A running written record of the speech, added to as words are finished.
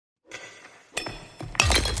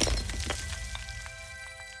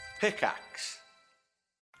Pickaxe.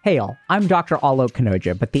 Hey y'all, I'm Dr. Alok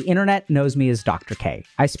Kanoja, but the internet knows me as Dr. K.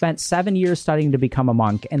 I spent 7 years studying to become a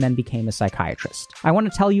monk and then became a psychiatrist. I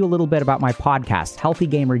want to tell you a little bit about my podcast, Healthy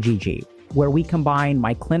Gamer GG, where we combine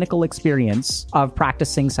my clinical experience of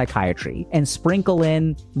practicing psychiatry and sprinkle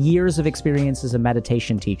in years of experience as a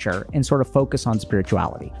meditation teacher and sort of focus on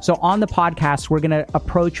spirituality. So on the podcast, we're going to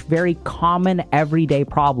approach very common everyday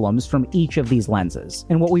problems from each of these lenses.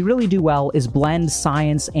 And what we really do well is blend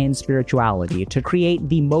science and spirituality to create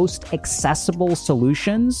the most accessible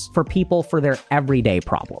solutions for people for their everyday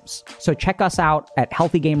problems. So check us out at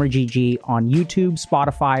Healthy Gamer GG on YouTube,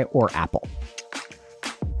 Spotify, or Apple.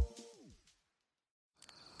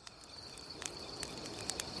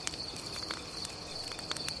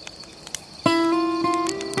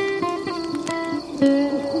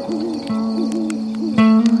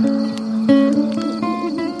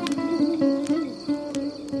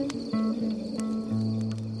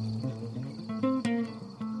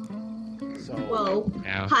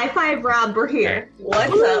 High five, Rob. We're here.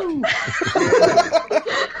 What's up?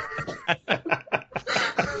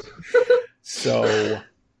 So,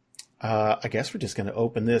 I guess we're just going to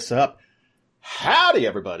open this up. Howdy,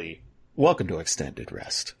 everybody. Welcome to Extended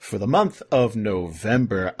Rest for the month of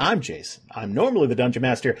November. I'm Jason. I'm normally the Dungeon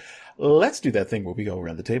Master. Let's do that thing where we go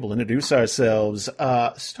around the table and introduce ourselves,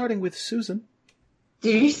 starting with Susan.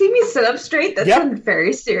 Did you see me sit up straight? That sounded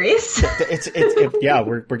very serious. Yeah,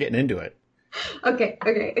 we're getting into it. Okay.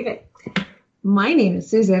 My name is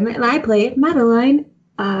Susan, and I play Madeline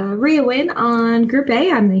Riowin on Group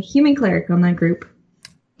A. I'm the human cleric on that group.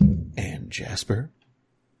 And Jasper?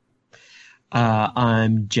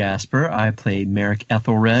 I'm Jasper. I play Merrick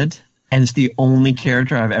Ethelred, and it's the only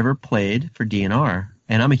character I've ever played for DNR.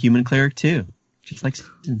 And I'm a human cleric, too. Just like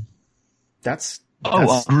Susan. That's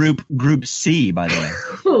Group C, by the way.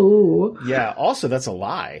 Oh. Yeah, also, that's a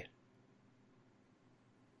lie.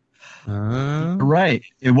 Right.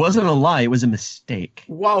 It wasn't a lie. It was a mistake.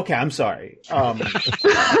 Well, okay, I'm sorry.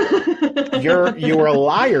 You're a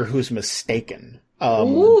liar who's mistaken.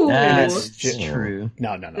 That's true.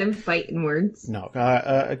 No. Them fighting words. No,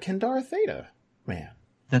 Kendara Theta, man.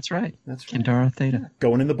 That's right. Kendara Theta.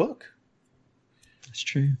 Going in the book. That's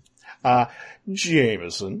true.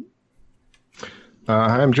 Jameson.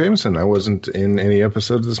 I'm Jameson. I wasn't in any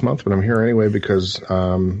episodes this month, but I'm here anyway because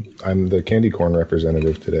I'm the candy corn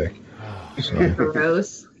representative today. So.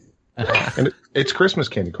 Gross. And it's Christmas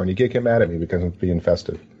candy corn. You can't get mad at me because I'm being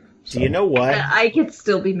festive. So. Do you know what? I could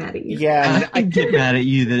still be mad at you. Yeah. I get mad at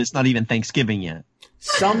you that it's not even Thanksgiving yet.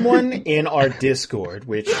 Someone in our Discord,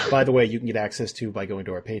 which, by the way, you can get access to by going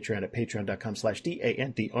to our Patreon at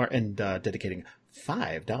patreon.com/DANDR and dedicating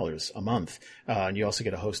 $5 a month. And you also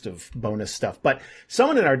get a host of bonus stuff. But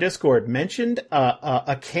someone in our Discord mentioned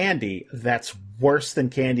a candy that's worse than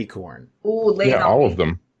candy corn. Ooh, yeah, all of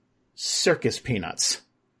them. Circus peanuts.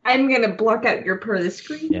 I'm going to block out your part of the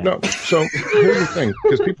screen. Yeah. No, so here's the thing.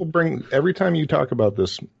 Because people bring, every time you talk about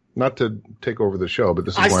this, not to take over the show, but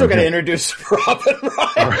this is I still got to introduce Rob and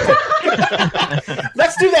Ryan. Right.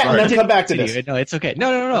 Let's do that and then come back to this. No, it's okay.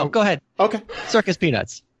 No. Go ahead. Okay. Circus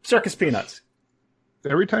peanuts. Circus peanuts.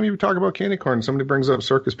 Every time you talk about candy corn, somebody brings up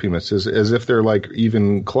circus peanuts as if they're like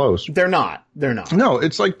even close. They're not. No,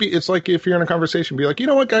 it's like if you're in a conversation, be like, you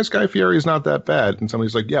know what, guys, Guy Fieri is not that bad, and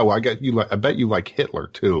somebody's like, yeah, well, I bet you like Hitler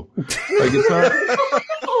too. Like it's not.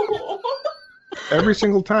 Every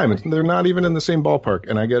single time, they're not even in the same ballpark,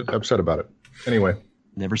 and I get upset about it. Anyway,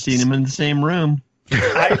 never seen them in the same room.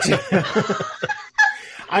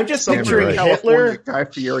 I'm just picturing Hitler. Guy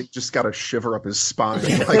Fieri just got a shiver up his spine.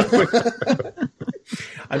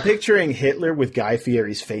 I'm picturing Hitler with Guy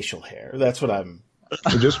Fieri's facial hair. That's what I'm.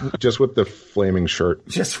 Just with the flaming shirt.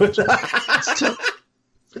 Just with.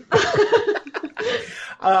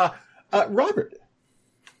 Robert.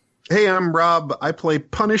 Hey, I'm Rob. I play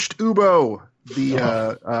Punished Ubo, the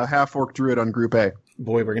half-orc druid on Group A.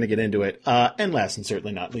 Boy, we're going to get into it. And last and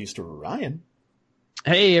certainly not least, Ryan.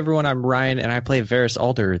 Hey, everyone, I'm Ryan, and I play Varys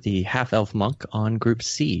Alder, the half-elf monk on Group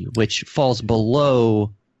C, which falls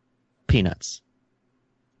below Peanuts.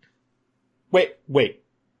 Wait.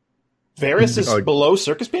 Varys is below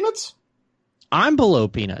Circus Peanuts? I'm below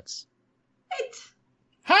Peanuts. What?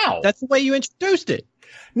 How? That's the way you introduced it.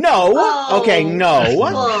 No. Oh. Okay, no.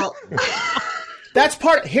 Well. That's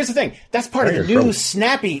part. Here's the thing. That's part of the new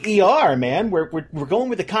snappy ER, man. We're going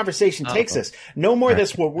where the conversation takes us. No more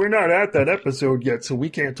this. Well, we're not at that episode yet, so we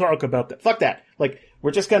can't talk about that. Fuck that. Like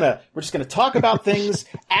we're just gonna talk about things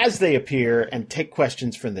as they appear and take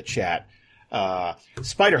questions from the chat.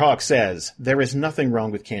 Spiderhawk says there is nothing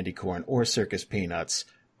wrong with candy corn or circus peanuts,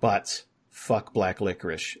 but fuck black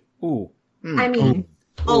licorice. Ooh. I mean,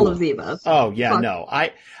 All of the above. Oh yeah, Fuck. no.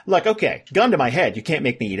 Look, okay, gun to my head, you can't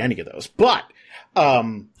make me eat any of those. But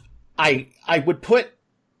I'd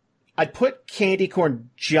put candy corn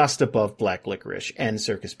just above black licorice and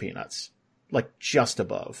circus peanuts. Like just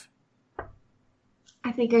above.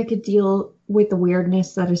 I think I could deal with the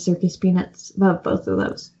weirdness that is circus peanuts above both of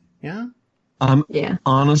those. Yeah? Yeah.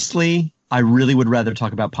 Honestly, I really would rather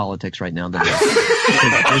talk about politics right now than this.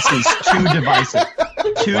 This is too divisive.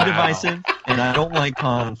 Divisive, and I don't like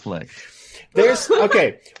conflict.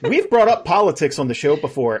 We've brought up politics on the show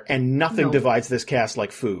before, and nothing divides this cast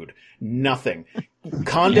like food. Nothing.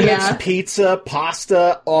 Condiments, pizza,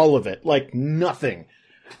 pasta, all of it. Like, nothing.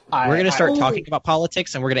 We're going to start talking about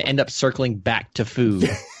politics, and we're going to end up circling back to food.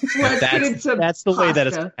 That's the way that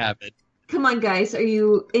it's going to happen. Come on, guys. Are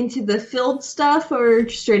you into the filled stuff or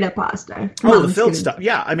straight up pasta? The filled stuff.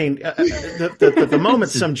 Yeah, I mean, the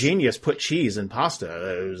moment some genius put cheese in pasta,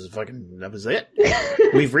 that was it.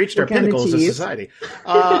 We've reached our pinnacle as a society.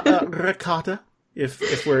 Ricotta.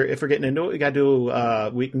 If we're getting into it, we got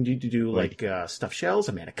to we can do like stuffed shells,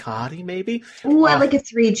 a manicotti maybe. Ooh, I like a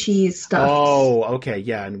 3 cheese stuff. Oh, okay,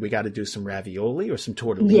 yeah, and we got to do some ravioli or some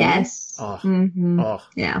tortellini. Yes. Oh,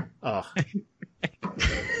 yeah. Oh.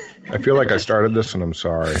 I feel like I started this, and I'm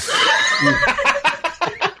sorry.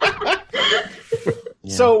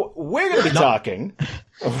 So we're going to be talking.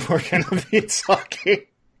 We're going to be talking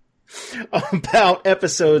about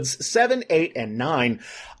episodes 7, 8, and 9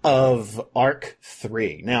 of Arc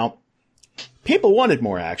 3. Now, people wanted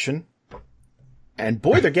more action, and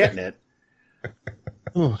boy, they're getting it.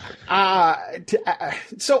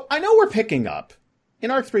 So I know we're picking up. In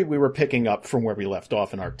Arc 3, we were picking up from where we left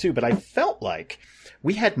off in Arc 2, but I felt like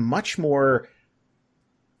we had much more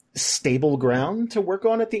stable ground to work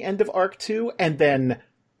on at the end of Arc 2, and then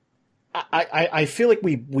I feel like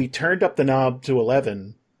we turned up the knob to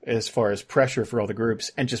 11 as far as pressure for all the groups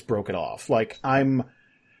and just broke it off. Like,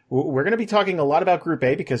 we're going to be talking a lot about Group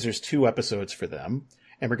A because there's 2 episodes for them,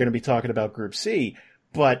 and we're going to be talking about Group C,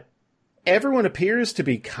 but everyone appears to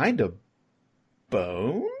be kind of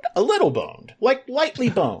boned? A little boned. Like, lightly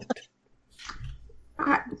boned.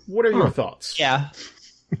 What are your thoughts? Yeah.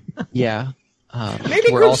 Yeah.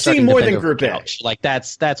 Maybe Group C more than Group A. Like,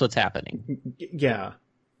 that's what's happening. Yeah.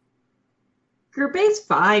 Group A's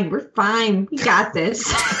fine. We're fine. We got this.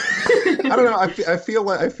 I don't know. I feel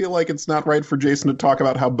like it's not right for Jason to talk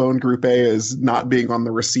about how boned Group A is not being on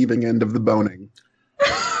the receiving end of the boning.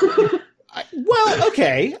 Well,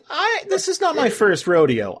 okay. This is not my first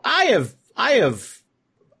rodeo. I've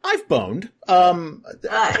boned. Good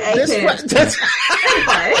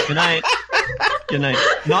night. Good night.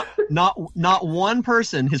 Not one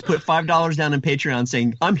person has put $5 down in Patreon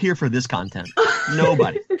saying, I'm here for this content.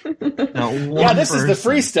 Nobody. Not one yeah, this person. is the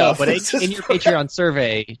free stuff. No, but in your Patreon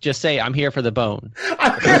survey, just say, I'm here for the bone.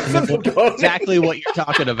 I'm here for the bone. Exactly what you're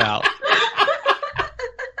talking about.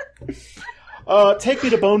 Take me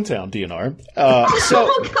to Bonetown, DNR.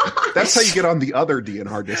 That's how you get on the other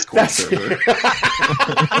DNR Discord server.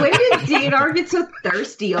 When did DNR get so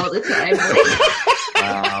thirsty all the time?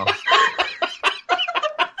 Wow.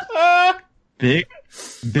 Big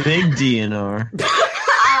DNR.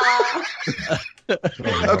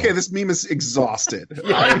 Okay, this meme is exhausted.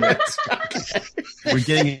 Yeah. We're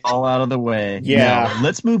getting it all out of the way. Yeah. Now,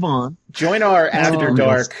 let's move on. Join our After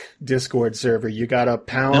Dark Discord server. You got to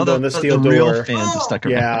pound on the steel door. Real fans have stuck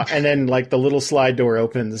around. Yeah, and then like the little slide door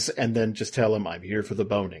opens, and then just tell them I'm here for the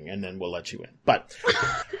boning, and then we'll let you in. But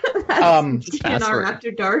DNR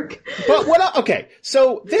After Dark. But okay,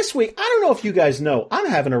 so this week, I don't know if you guys know, I'm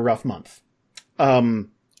having a rough month.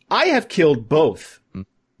 I have killed both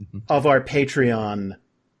of our Patreon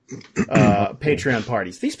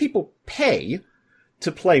parties. These people pay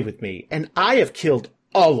to play with me, and I have killed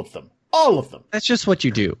all of them. All of them. That's just what you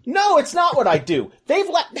do. No, it's not what I do. They've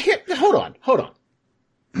let here. Hold on.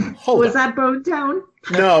 Was that Bonetown?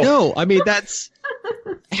 No. No, I mean that's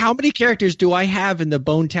how many characters do I have in the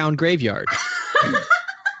Bonetown graveyard?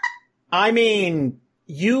 I mean,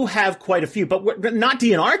 you have quite a few, but not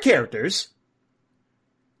DNR characters.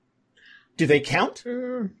 Do they count?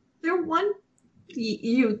 They're one.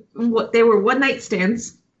 They were one night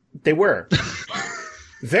stands. They were.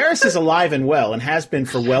 Varys is alive and well and has been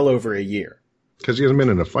for well over a year. Because he hasn't been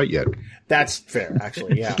in a fight yet. That's fair,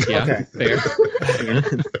 actually. Yeah. Yeah, okay. Fair.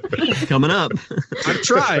 Coming up. I'm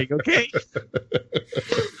trying. Okay.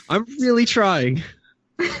 I'm really trying.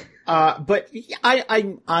 But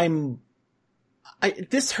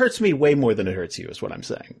this hurts me way more than it hurts you, is what I'm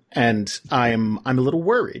saying, and I'm a little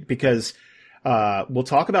worried because we'll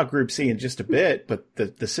talk about Group C in just a bit, but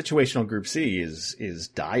the situation on Group C is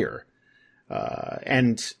dire.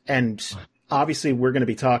 And obviously we're going to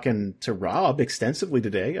be talking to Rob extensively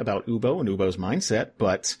today about Ubo and Ubo's mindset,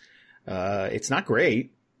 but it's not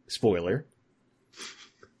great. Spoiler.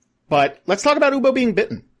 But let's talk about Ubo being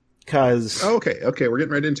bitten. Cause okay, we're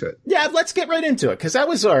getting right into it. Yeah, let's get right into it. Cause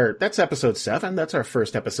that's episode 7. That's our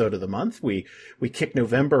first episode of the month. We kicked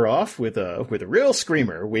November off with a real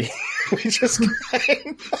screamer. We just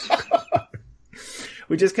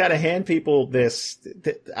kind of hand people this.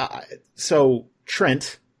 So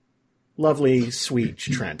Trent, lovely, sweet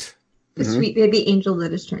Trent. The sweet baby angel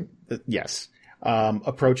that is Trent. Yes.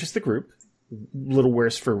 Approaches the group, little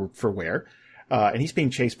worse for wear. And he's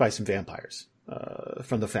being chased by some vampires.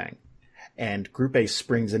 From the Fang, and Group A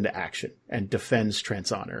springs into action and defends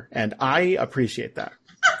Trent's honor, and I appreciate that.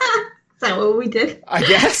 Is that what we did? I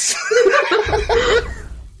guess.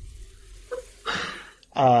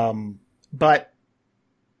 But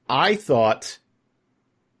I thought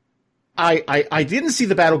I didn't see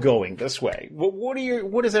the battle going this way.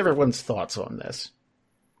 What is everyone's thoughts on this?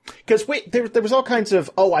 Because there was all kinds of,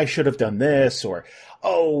 I should have done this, or,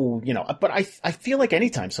 but I feel like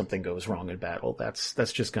anytime something goes wrong in battle, that's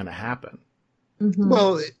just going to happen. Mm-hmm.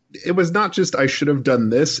 Well, it was not just I should have done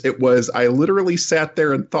this. It was I literally sat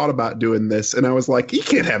there and thought about doing this, and I was like, you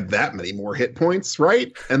can't have that many more hit points,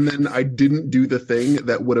 right? And then I didn't do the thing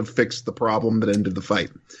that would have fixed the problem that ended the fight.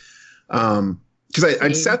 Because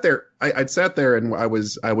I'd sat there and I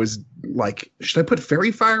was like, should I put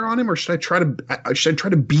fairy fire on him, or should I try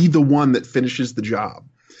to be the one that finishes the job?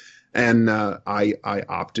 And I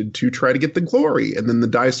opted to try to get the glory, and then the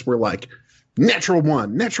dice were like natural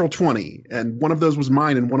 1, natural 20, and one of those was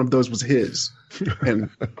mine and one of those was his, and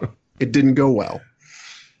it didn't go well.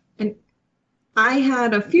 And I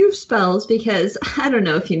had a few spells because I don't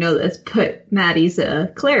know if you know this, but Maddie's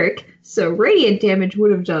a cleric, so radiant damage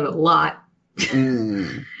would have done a lot.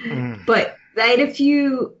 But I had a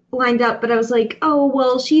few lined up, but I was like, oh,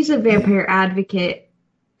 well, she's a vampire advocate.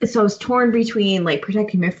 So I was torn between like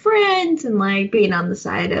protecting my friends and like being on the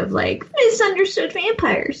side of like misunderstood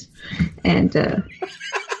vampires. And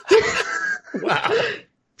wow.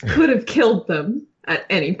 Could have killed them at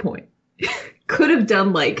any point. Could have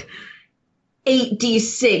done like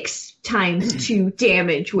 8d6 times 2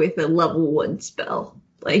 damage with a level 1 spell.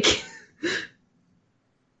 Like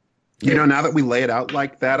now that we lay it out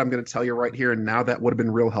like that, I'm going to tell you right here and now that would have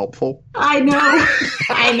been real helpful. I know.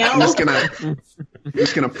 I'm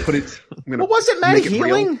just gonna put it. Wasn't Maddie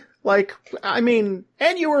healing? Real. Like, I mean,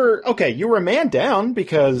 and you were a man down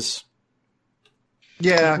because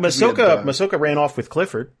Masoka ran off with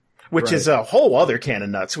Clifford, which is a whole other can of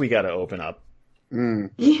nuts we got to open up.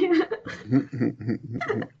 Yeah.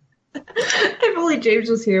 If only James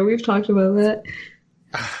was here, we've talked about that.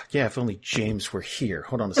 Yeah, if only James were here.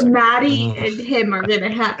 Hold on a second. Maddie and him are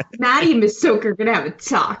gonna have Maddie and Masoka are gonna have a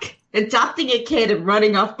talk. Adopting a kid and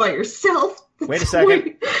running off by yourself. Wait a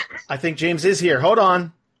second. I think James is here. Hold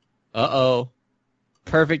on. Uh-oh.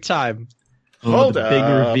 Perfect time. Hold up. Big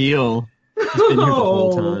reveal. He's been here the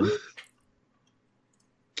whole time.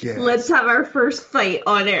 Yeah. Let's have our first fight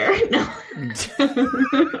on air. No.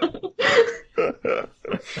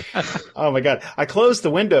 Oh my god. I closed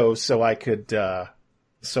the window so I could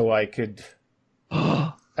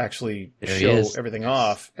actually show everything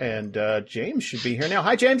off, and James should be here now.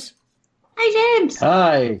 Hi, James. Hi, James.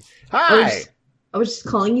 Hi. Hi. I was just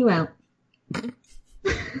calling you out.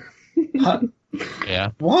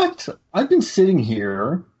 Yeah. What? I've been sitting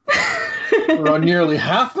here for nearly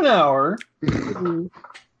half an hour.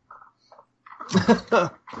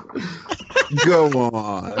 Go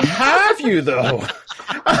on. Have you, though?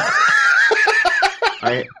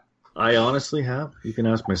 I honestly have. You can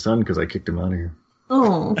ask my son because I kicked him out of here.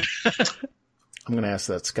 Oh. I'm going to ask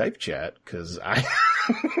that Skype chat because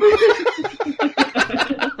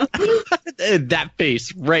that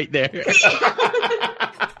face right there.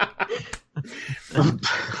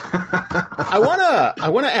 I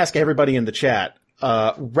want to ask everybody in the chat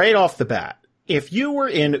right off the bat, if you were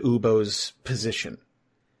in Ubo's position,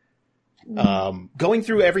 going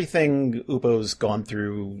through everything Ubo's gone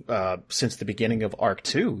through since the beginning of Arc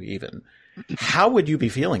 2 even, how would you be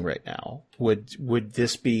feeling right now? Would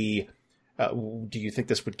this be do you think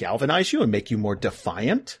this would galvanize you and make you more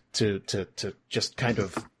defiant to just kind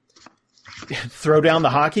of throw down the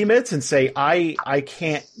hockey mitts and say, I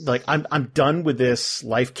can't, like, I'm done with this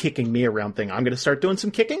life kicking me around thing. I'm going to start doing some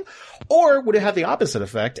kicking? Or would it have the opposite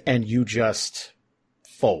effect and you just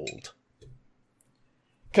fold?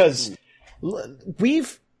 Because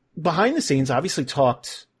we've, behind the scenes, obviously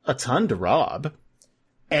talked a ton to Rob,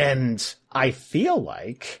 and I feel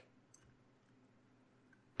like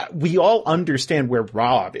we all understand where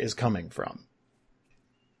Rob is coming from.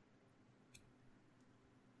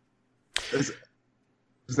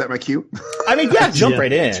 Is that my cue? I mean, yeah, jump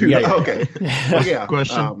right in. Yeah. Okay. Well, yeah.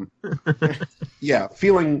 Question. Yeah,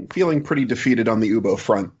 feeling pretty defeated on the Ubo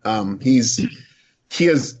front. He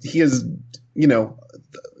has, you know,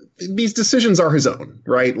 these decisions are his own,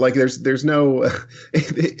 right? Like there's no,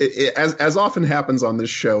 as often happens on this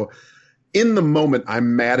show, in the moment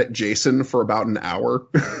I'm mad at Jason for about an hour,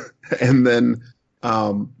 and then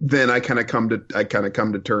I kind of come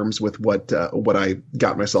to terms with what I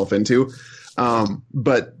got myself into.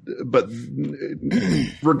 But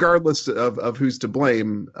regardless of who's to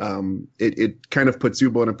blame, it kind of puts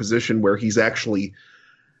Ubo in a position where he's actually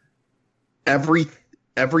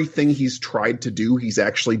everything he's tried to do, he's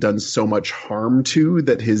actually done so much harm to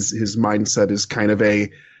that his mindset is kind of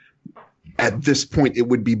at this point,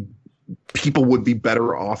 people would be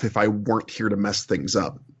better off if I weren't here to mess things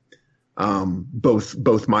up.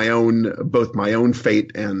 Both my own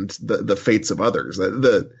fate and the fates of others.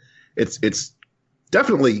 It's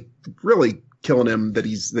definitely really killing him that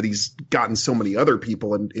he's gotten so many other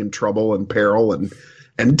people in trouble and peril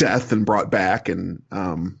and death and brought back. And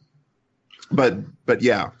but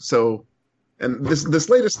yeah, so, and this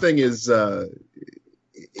latest thing is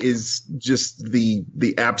just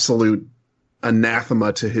the absolute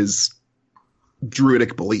anathema to his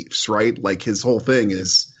druidic beliefs, right? Like his whole thing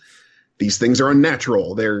is these things are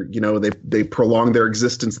unnatural. They're, you know, they prolong their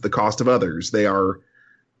existence at the cost of others. They are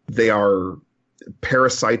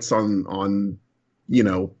parasites on, you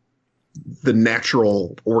know, the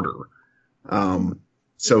natural order.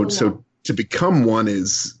 So to become one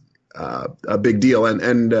is a big deal.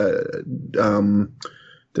 And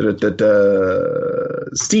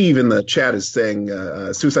Steve in the chat is saying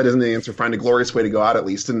suicide isn't the answer. Find a glorious way to go out, at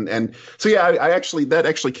least. And so yeah, that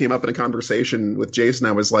actually came up in a conversation with Jason.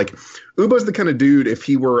 I was like, Ubo's the kind of dude, if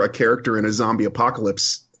he were a character in a zombie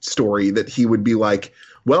apocalypse story, that he would be like,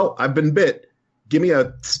 well, I've been bit. Give me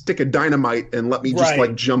a stick of dynamite and let me just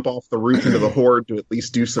like jump off the roof into the horde to at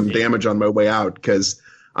least do some damage on my way out, because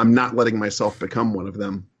I'm not letting myself become one of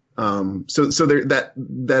them. So there, that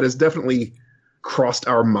has definitely crossed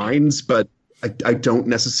our minds, but I don't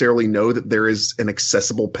necessarily know that there is an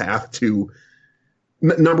accessible path to.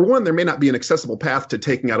 Number one, there may not be an accessible path to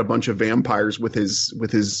taking out a bunch of vampires with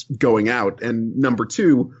his going out, and number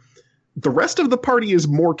two, the rest of the party is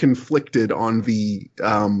more conflicted on the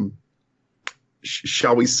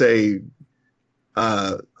shall we say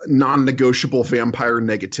non-negotiable vampire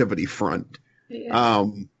negativity front. Yeah.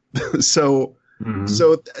 So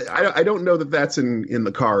I don't know that that's in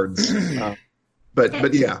the cards.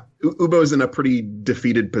 But yeah, Ubo's in a pretty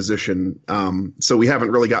defeated position. So we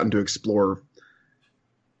haven't really gotten to explore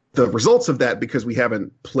the results of that because we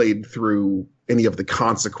haven't played through any of the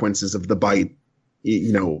consequences of the bite,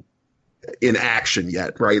 you know, in action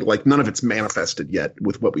yet, right? Like none of it's manifested yet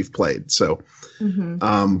with what we've played. So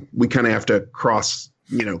we kind of have to cross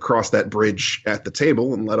that bridge at the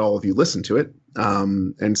table and let all of you listen to it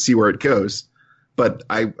and see where it goes. But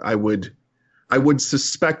I would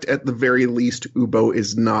suspect at the very least Ubo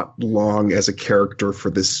is not long as a character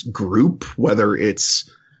for this group, whether it's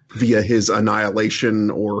via his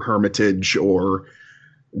annihilation or hermitage or,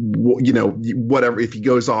 you know, whatever. If he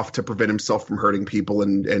goes off to prevent himself from hurting people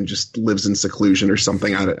and just lives in seclusion or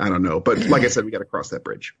something, I don't know. But like I said, we got to cross that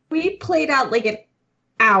bridge. We played out like an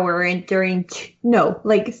hour and 30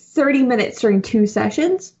 minutes during 2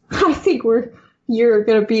 sessions. I think you're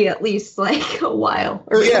going to be at least like a while.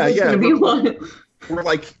 Or yeah. Gonna be one. We're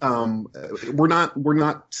like, we're not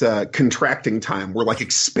contracting time. We're like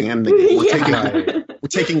expanding it. We're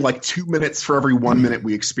taking like 2 minutes for every 1 minute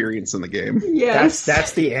we experience in the game. Yes.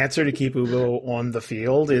 That's the answer to keep Ubo on the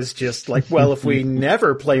field, is just like, well, if we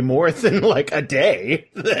never play more than like a day.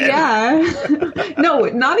 Then... Yeah. No,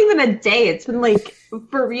 not even a day. It's been like,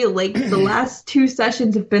 for real, like the last 2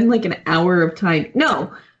 sessions have been like an hour of time.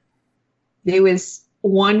 No. It was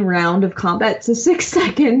 1 round of combat, so 6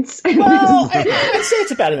 seconds. Well, I'd say it's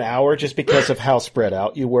about an hour just because of how spread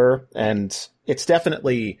out you were. And it's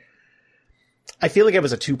definitely, I feel like it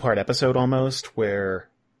was a 2-part episode almost, where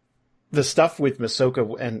the stuff with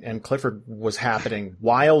Masoka and Clifford was happening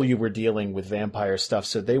while you were dealing with vampire stuff.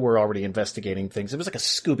 So they were already investigating things. It was like a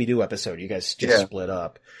Scooby-Doo episode. You guys just split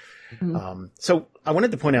up. Mm-hmm. So I wanted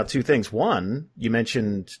to point out 2 things. One, you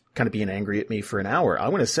mentioned kind of being angry at me for an hour. I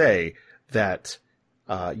want to say that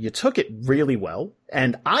You took it really well,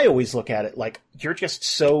 and I always look at it like you're just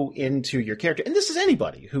so into your character. And this is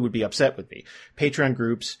anybody who would be upset with me. Patreon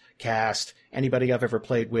groups, cast, anybody I've ever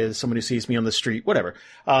played with, someone who sees me on the street, whatever.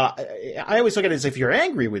 I always look at it as if you're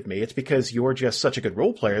angry with me, it's because you're just such a good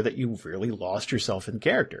role player that you've really lost yourself in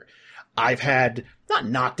character. I've had, not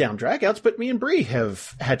knockdown dragouts, but me and Bree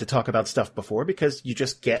have had to talk about stuff before because you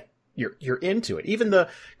just you're into it. Even the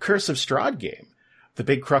Curse of Strahd game. The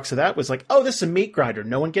big crux of that was like, oh, this is a meat grinder.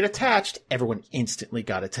 No one get attached. Everyone instantly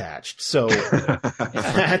got attached. So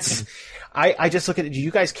I just look at it. You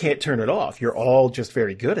guys can't turn it off. You're all just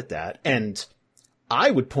very good at that. And I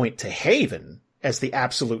would point to Haven as the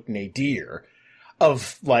absolute nadir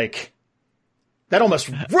of like, that almost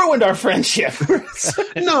ruined our friendship.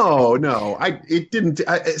 No, it didn't.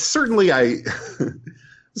 Certainly I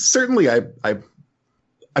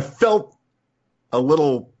felt a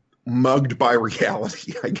little mugged by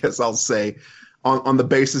reality, I guess I'll say, on the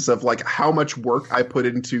basis of like how much work I put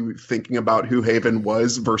into thinking about who Haven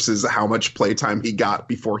was versus how much playtime he got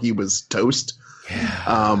before he was toast.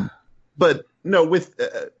 Yeah. But no, with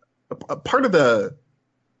part of the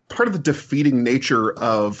defeating nature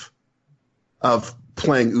of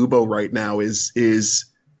playing Ubo right now is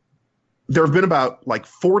there have been about like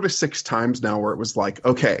 4 to 6 times now where it was like,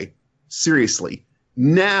 okay, seriously,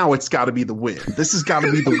 now it's got to be the win. This has got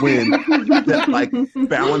to be the win that like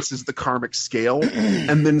balances the karmic scale,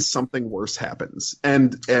 and then something worse happens.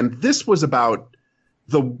 And this was about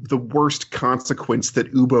the worst consequence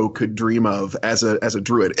that Ubo could dream of as a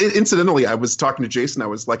druid. Incidentally, I was talking to Jason. I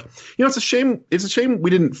was like, it's a shame. It's a shame we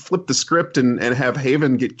didn't flip the script and have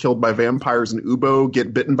Haven get killed by vampires and Ubo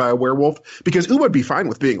get bitten by a werewolf, because Ubo would be fine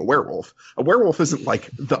with being a werewolf. A werewolf isn't like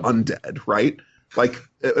the undead, right? Like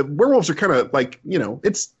werewolves are kind of like,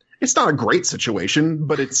 it's not a great situation,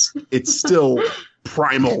 but it's still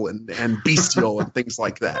primal and bestial and things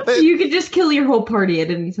like that. You could just kill your whole party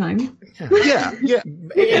at any time. Yeah.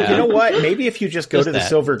 And you know what? Maybe if you just go to the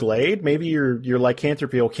Silver Glade, maybe your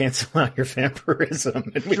lycanthropy will cancel out your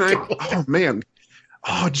vampirism. Oh man.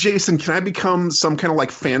 Oh, Jason, can I become some kind of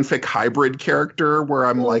like fanfic hybrid character where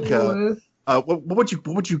I'm like what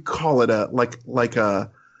would you call it? Like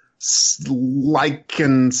a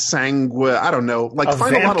lichen sanguine, I don't know, like a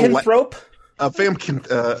find a lot of vampkinthrope? A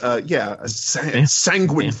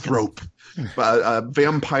sanguinethrope. A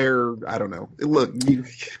vampire, I don't know. Look, we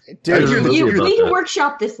can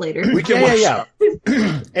workshop this later. We can workshop.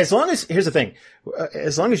 As long as, here's the thing,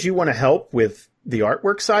 as long as you want to help with the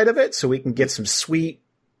artwork side of it, so we can get some sweet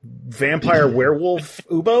vampire werewolf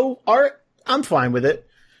Ubo art, I'm fine with it.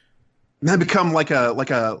 And I become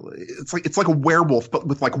it's like a werewolf, but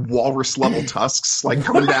with like walrus level tusks, like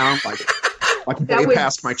coming down, like way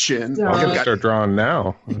past my chin. I'll start drawing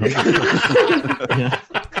now.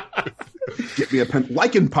 Get me a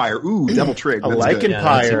Lycanpire. Ooh, devil trig. A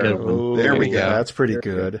Lycanpire. Ooh, there we go. That's pretty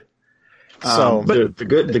good. But the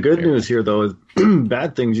good news here though is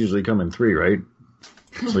bad things usually come in 3, right?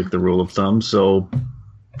 It's like the rule of thumb. So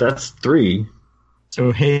that's 3.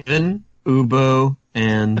 So Haven, Ubo,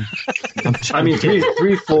 and I mean 3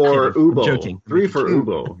 for Ubo. Joking. 3 for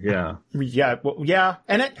Ubo. Yeah. Yeah. Well, yeah.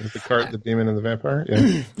 And the cart, the demon, and the vampire.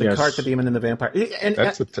 Yeah. The cart, the demon, and the vampire. And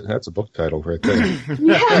that's a book title right there.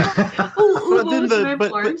 Yeah.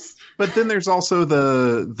 But then there's also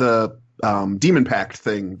the Demon Pact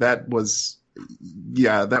thing. That was.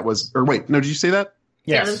 Or wait, no, did you say that?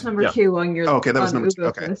 Yes. Yeah, that's number 2 on your. Oh, okay, that was number 2.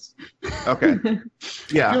 Okay. List. Okay.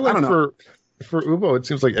 Yeah, I don't know. For Ubo, it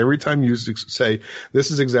seems like every time you say,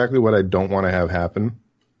 this is exactly what I don't want to have happen.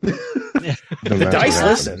 The dice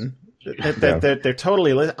listen. They're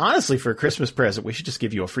totally honestly, for a Christmas present, we should just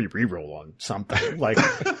give you a free reroll on something. Like,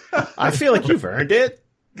 I feel like you've earned it.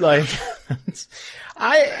 Like,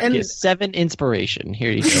 Get 7 inspiration.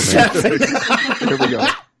 Here you go. 7. Here we go.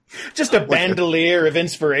 Just a bandolier of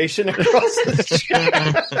inspiration across the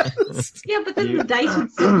chest. Yeah, but then the dice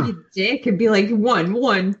would send you dick and be like 1,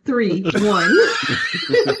 1, 3, 1.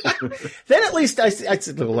 Then at least I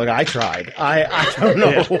said, look, I tried. I don't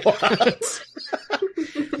know what.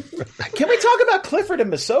 Can we talk about Clifford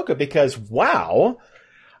and Masoka? Because wow,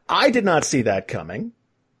 I did not see that coming.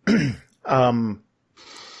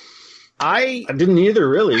 I didn't either,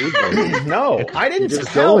 really. No, I didn't.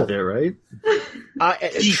 Just go with it, right?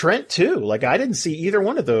 Trent too. Like, I didn't see either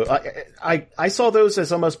one of those. I saw those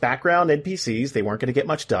as almost background NPCs. They weren't going to get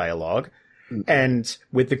much dialogue. And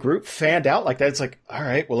with the group fanned out like that, it's like, all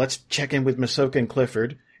right, well, let's check in with Masoka and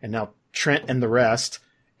Clifford, and now Trent and the rest,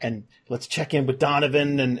 and let's check in with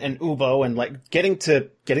Donovan and Ubo, and like getting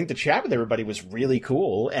to chat with everybody was really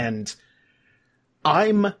cool. And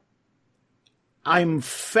I'm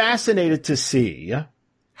fascinated to see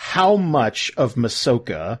how much of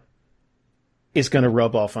Masoka is going to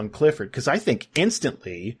rub off on Clifford. Because I think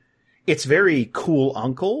instantly it's very cool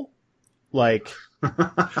uncle. Like...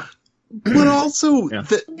 But also, at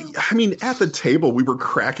the table, we were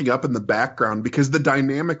cracking up in the background because the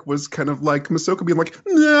dynamic was kind of like Masoka being like,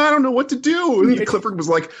 "Nah, I don't know what to do." And Clifford was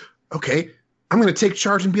like, "Okay, I'm going to take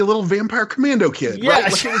charge and be a little vampire commando kid." Yeah.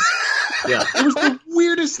 Right? It was the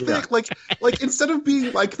weirdest thing. Like instead of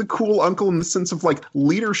being like the cool uncle in the sense of like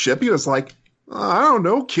leadership, he was like, "I don't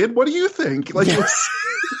know, kid. What do you think?" Like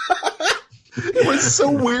it was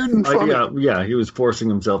so weird and funny. He was forcing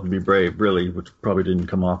himself to be brave, really, which probably didn't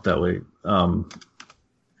come off that way.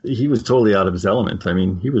 He was totally out of his element. I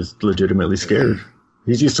mean, he was legitimately scared.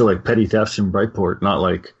 He's used to like petty thefts in Brightport, not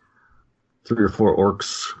like 3 or 4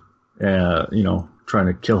 orcs, trying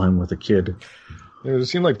to kill him with a kid. It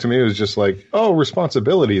seemed like to me it was just like, oh,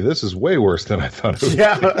 responsibility. This is way worse than I thought it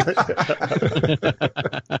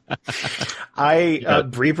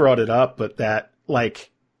would. Bree brought it up, but that like.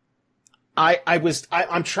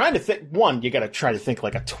 I'm trying to think, one, you gotta try to think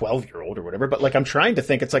like a 12-year-old or whatever, but like I'm trying to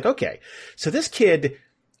think, it's like, okay, so this kid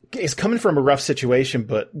is coming from a rough situation,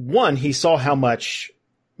 but one, he saw how much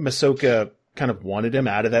Masoka kind of wanted him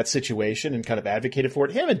out of that situation and kind of advocated for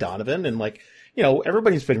it, him and Donovan, and like,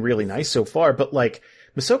 everybody's been really nice so far, but like,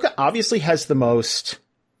 Masoka obviously has the most,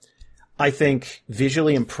 I think,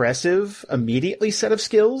 visually impressive, immediately set of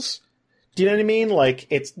skills. Do you know what I mean? Like,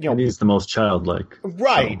 it's, he's the most childlike.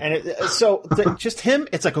 Right. So. And just him,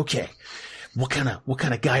 it's like, okay, what kind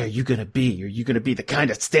of guy are you going to be? Are you going to be the kind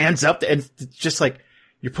that stands up and just like,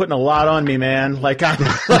 you're putting a lot on me, man. Like,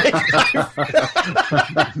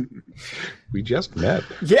 we just met.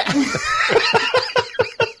 Yeah.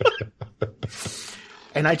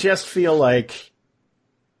 And I just feel like,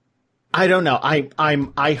 I don't know.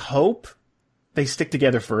 I hope they stick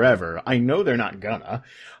together forever. I know they're not gonna,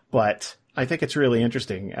 but I think it's really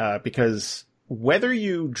interesting, because whether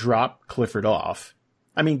you drop Clifford off,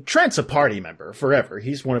 I mean, Trent's a party member forever.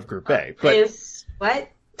 He's one of Group A. But what?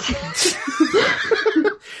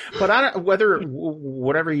 But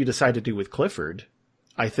whatever you decide to do with Clifford,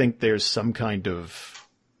 I think there's some kind of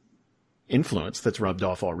influence that's rubbed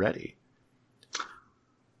off already.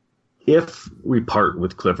 If we part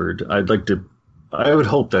with Clifford, I would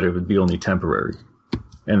hope that it would be only temporary,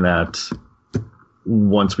 and that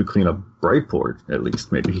once we clean up Brightport, at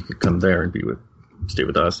least maybe he could come there and stay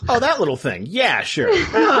with us. Oh, that little thing. Yeah, sure.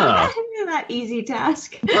 That easy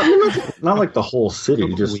task. Not like the whole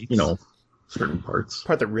city, just, certain parts.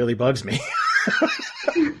 Part that really bugs me.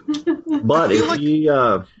 But if he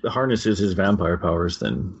harnesses his vampire powers,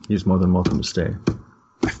 then he's more than welcome to stay.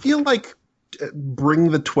 I feel like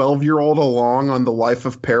bring the 12-year-old along on the life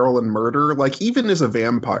of peril and murder, like even as a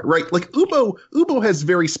vampire, right? Like Ubo has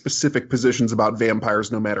very specific positions about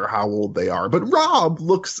vampires no matter how old they are, but Rob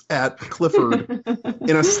looks at Clifford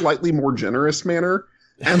in a slightly more generous manner,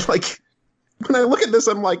 and like when I look at this,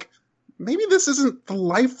 I'm like, maybe this isn't the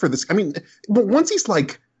life for this. I mean, but once he's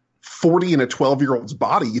like 40 in a 12-year-old's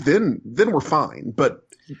body, then we're fine, but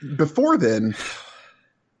before then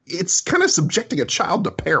it's kind of subjecting a child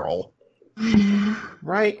to peril.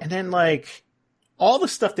 Right. And then like all the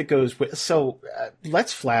stuff that goes with, so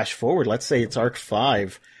let's flash forward. Let's say it's Arc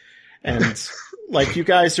 5 and like you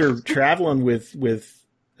guys are traveling with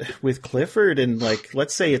Clifford and like,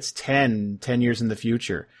 let's say it's 10 years in the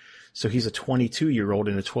future. So he's a 22-year-old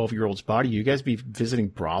in a 12-year-old's body. You guys be visiting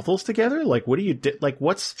brothels together? Like, what do you do? Like,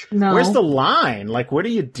 where's the line? Like, what do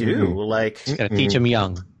you do? Mm-hmm. Like, just gotta teach him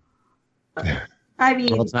young. I mean,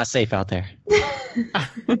 the world's not safe out there.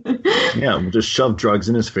 Yeah, we'll just shove drugs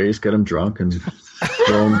in his face, get him drunk, and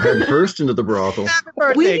throw him head first into the brothel.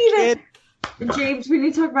 James, we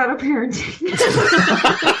need to talk about our parenting.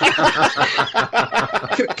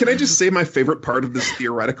 Can I just say my favorite part of this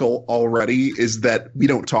theoretical already is that we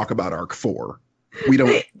don't talk about Arc 4. We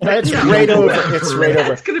don't. That's right over. It's right over.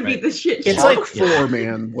 That's gonna be the shit. It's like 4,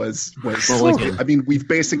 man. Was. I mean, we've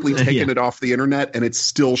basically taken it off the internet, and it's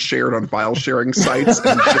still shared on file sharing sites,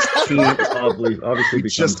 and just can't. Obviously,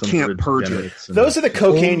 just can't purge it. Those are the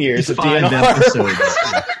cocaine years of DNR.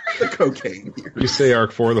 The cocaine years. You say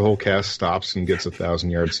Arc 4, the whole cast stops and ggets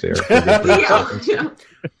 1,000-yard stare. Yeah.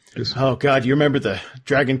 Oh God, you remember the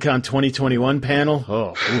Dragon Con 2021 panel?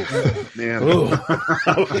 Oh, man. Ooh.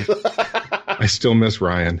 I still miss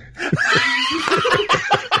Ryan.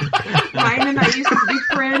 Ryan and I used to be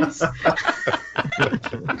friends.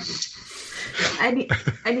 I need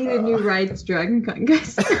a new ride to Dragon Con,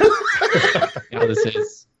 guys. Yeah, this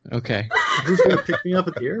is okay. Who's gonna pick me up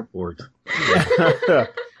at the airport?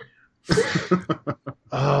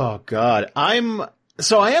 Oh God,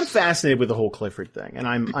 So I am fascinated with the whole Clifford thing, and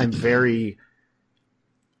I'm very.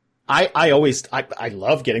 I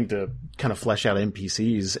love getting to kind of flesh out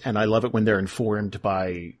NPCs, and I love it when they're informed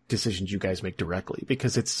by decisions you guys make directly,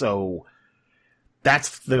 because it's so.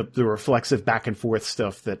 That's the reflexive back and forth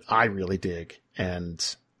stuff that I really dig,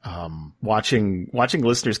 and watching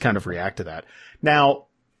listeners kind of react to that. Now,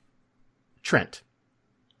 Trent,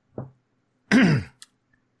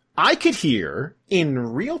 I could hear in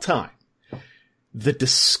real time the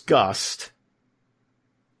disgust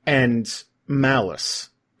and malice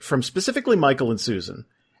from specifically Michael and Susan,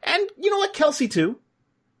 and you know what, Kelsey too.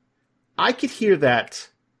 I could hear that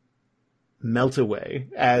melt away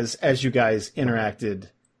as you guys interacted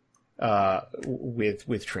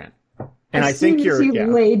with Trent, and I think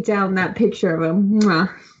you laid down that picture of him. Mwah.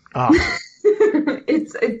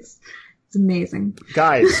 It's amazing,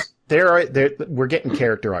 guys. We're getting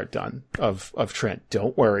character art done of Trent.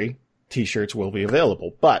 Don't worry, T-shirts will be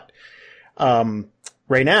available. But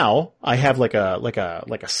right now, I have like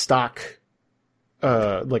a stock,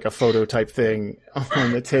 like a photo type thing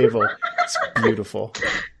on the table. It's beautiful.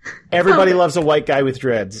 Everybody loves a white guy with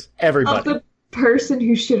dreads. Everybody. Of the person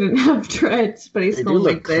who shouldn't have dreads, but he's still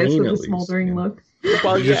like this with a smoldering look.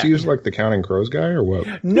 Well, you just used like the Counting Crows guy or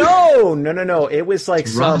what? No. It was like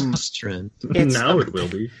some. Now it will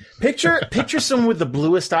be. Picture someone with the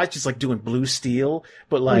bluest eyes, just like doing blue steel,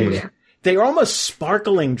 but like they're almost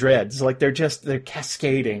sparkling dreads. Like they're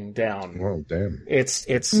cascading down. Oh damn! It's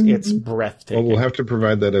breathtaking. Well, we'll have to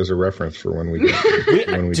provide that as a reference for when we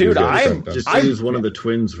dude, I use one of the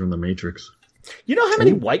twins from The Matrix. You know how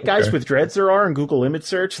many white guys with dreads there are in Google image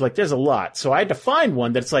search? Like there's a lot. So I had to find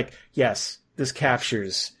one that's like, yes, this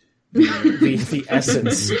captures the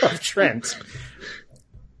essence of Trent.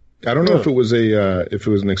 I don't know if it was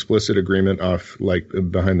an explicit agreement off like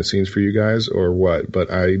behind the scenes for you guys or what,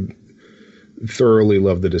 but I thoroughly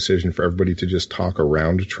love the decision for everybody to just talk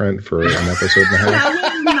around Trent for an episode and a half.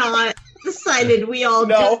 That was not decided. We all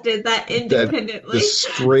just did that independently. The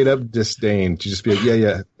straight up disdain to just be like,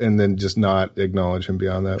 yeah, and then just not acknowledge him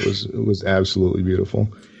beyond that was absolutely beautiful.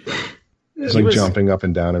 It's like jumping up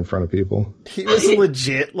and down in front of people. He was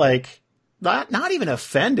legit, like, not even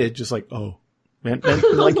offended, just like, oh. And like,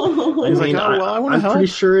 he's like, oh, well, I want to help. I'm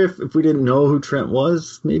pretty sure if we didn't know who Trent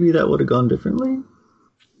was, maybe that would have gone differently.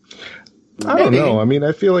 I don't know. I mean,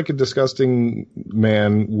 I feel like a disgusting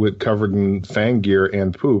man covered in fang gear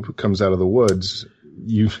and poop comes out of the woods.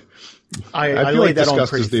 I feel like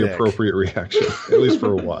disgust is the appropriate reaction, at least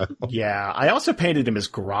for a while. Yeah, I also painted him as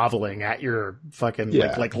groveling at your fucking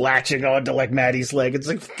like latching onto like Maddie's leg. It's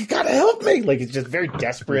like, you gotta help me. Like it's just very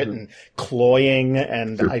desperate and cloying,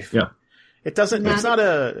 and it doesn't. It's not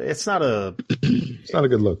a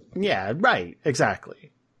good look. Yeah, right. Exactly.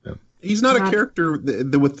 He's not a character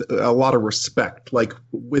with a lot of respect. Like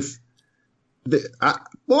with I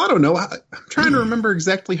don't know. I'm trying to remember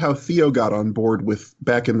exactly how Theo got on board with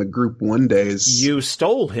back in the Group 1 days. You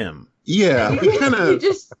stole him. Yeah, you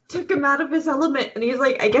just took him out of his element, and he's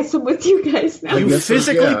like, "I guess I'm with you guys now." You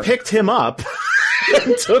physically picked him up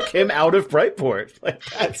and took him out of Brightport. Like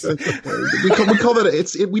that's we call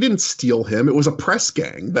that. We didn't steal him. It was a press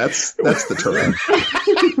gang. That's the term.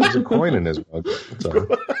 There's a coin in his mug.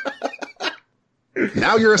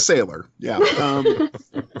 Now you're a sailor. Yeah.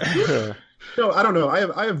 No, I don't know.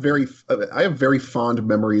 I have very fond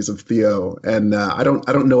memories of Theo, and I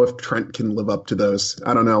don't know if Trent can live up to those.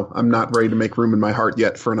 I don't know. I'm not ready to make room in my heart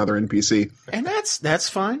yet for another NPC. And that's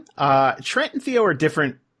fine. Trent and Theo are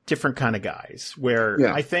different kind of guys.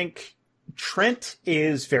 Where I think Trent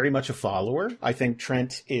is very much a follower. I think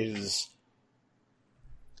Trent is.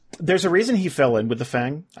 There's a reason he fell in with the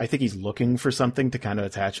Fang. I think he's looking for something to kind of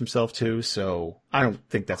attach himself to. So I don't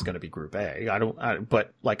think that's going to be Group A.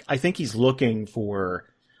 But like, I think he's looking for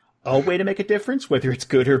a way to make a difference, whether it's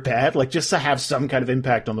good or bad, like just to have some kind of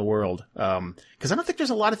impact on the world. Cause I don't think there's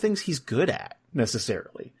a lot of things he's good at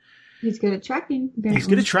necessarily. He's good at tracking. Apparently. He's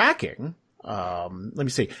good at tracking. Let me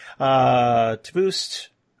see. To boost,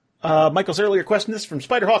 Michael's earlier question, this is from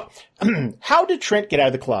Spiderhawk. How did Trent get out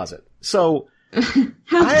of the closet? So,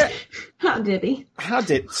 how did he?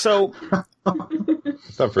 So I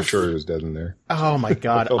thought for sure he was dead in there. Oh my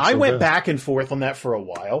God. I went back and forth on that for a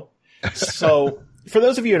while. So for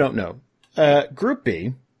those of you who don't know, Group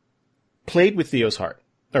B played with Theo's heart,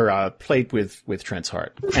 or played with Trent's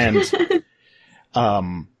heart, and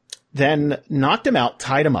then knocked him out,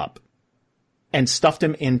 tied him up, and stuffed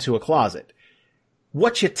him into a closet.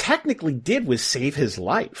 What you technically did was save his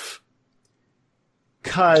life.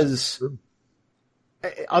 'Cause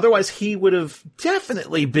otherwise he would have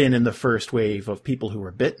definitely been in the first wave of people who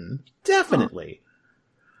were bitten. Definitely.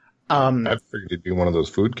 I figured it'd be one of those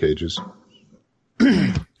food cages.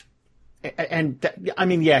 And I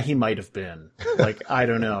mean, yeah, he might have been. Like, I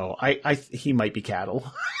don't know. He might be cattle.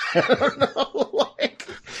 I don't know. Like,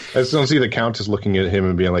 I just don't see the Countess looking at him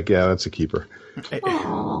and being like, "Yeah, that's a keeper." I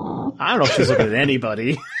don't know if she's looking at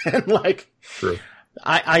anybody. And like, true.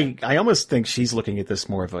 I almost think she's looking at this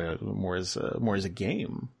more as a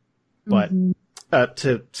game. But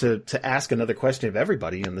to ask another question of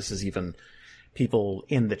everybody, and this is even people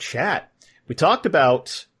in the chat, we talked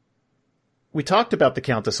about the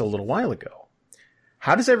Countess a little while ago.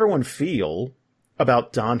 How does everyone feel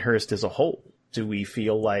about Donhurst as a whole? Do we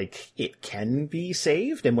feel like it can be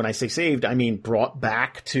saved? And when I say saved, I mean brought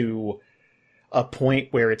back to a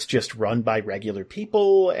point where it's just run by regular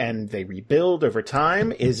people and they rebuild over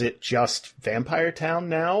time? Is it just Vampire Town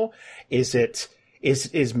now? Is there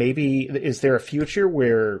a future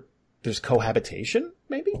where there's cohabitation,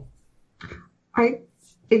 maybe? I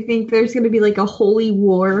think there's going to be like a holy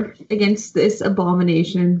war against this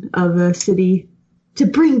abomination of a city to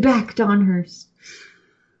bring back Donhurst.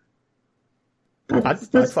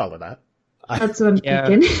 I'd follow that. That's what I'm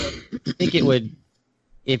thinking. I think it would,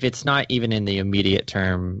 if it's not even in the immediate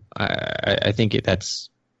term, I think that's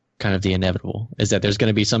kind of the inevitable, is that there's going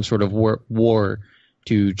to be some sort of war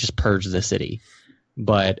to just purge the city.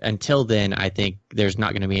 But until then, I think there's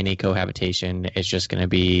not going to be any cohabitation. It's just going to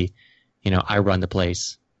be, I run the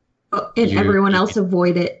place. And everyone else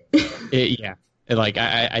avoid it. Yeah. Like,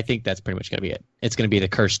 I think that's pretty much going to be it. It's going to be the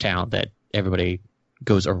cursed town that everybody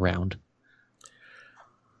goes around.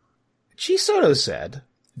 G. Soto said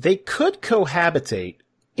they could cohabitate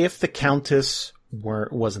if the Countess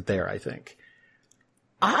wasn't there, I think.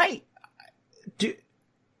 Do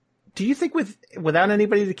you think without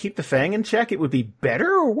anybody to keep the Fang in check, it would be better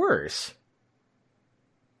or worse?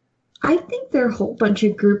 I think they're a whole bunch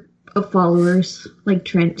of group of followers, like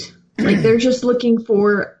Trent. Like, they're just looking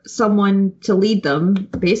for someone to lead them,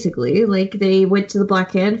 basically. Like, they went to the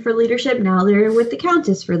Black Hand for leadership, now they're with the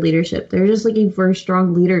Countess for leadership. They're just looking for a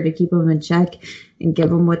strong leader to keep them in check and give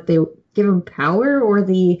them power, or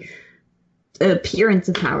the appearance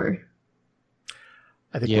of power.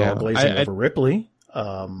 I think we're all glazing over Ripley.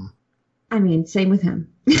 I mean, same with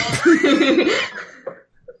him.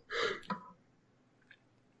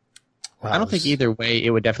 I don't think either way it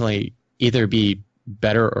would definitely either be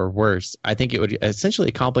better or worse. I think it would essentially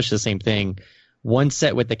accomplish the same thing. One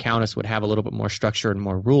set with the Countess would have a little bit more structure and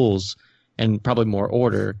more rules and probably more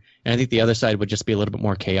order. And I think the other side would just be a little bit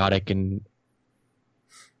more chaotic and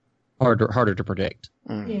harder to predict.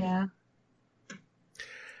 Yeah.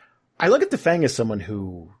 I look at the Fang as someone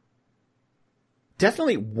who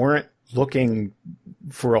definitely weren't looking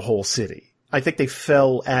for a whole city. I think they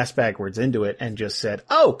fell ass backwards into it and just said,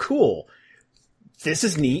 "Oh, cool. This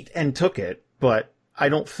is neat," and took it. But I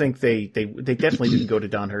don't think they definitely didn't go to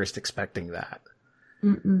Donhurst expecting that.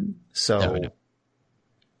 Mm-mm. So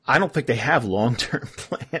I don't think they have long-term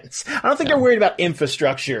plans. I don't think they're worried about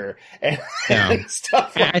infrastructure and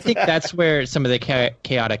stuff like I think that's where some of the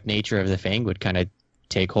chaotic nature of the Fang would kind of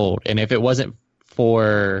take hold. And if it wasn't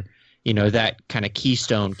for, that kind of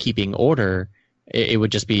keystone keeping order, it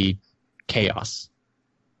would just be chaos.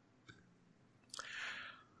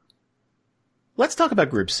 Let's talk about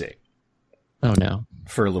Group C. Oh no.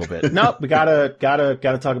 For a little bit. No, we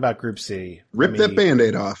gotta talk about Group C. Rip that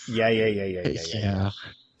Band-Aid off. Yeah.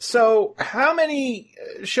 So how many,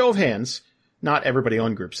 show of hands, not everybody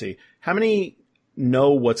on Group C, how many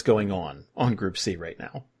know what's going on Group C right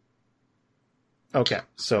now? Okay,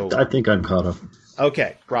 so I think I'm caught up.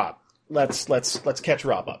 Okay, Rob. Let's catch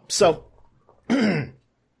Rob up. So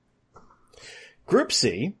Group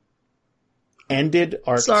C ended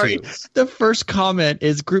Arc 2. The first comment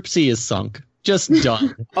is Group C is sunk. Just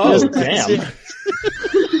done. Oh, damn.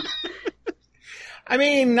 I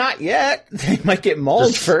mean, not yet. They might get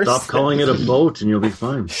mauled first. Stop calling it a boat and you'll be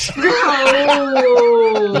fine.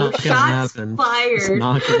 Oh, shots happen. fired. It's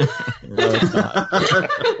not gonna happen. No, it's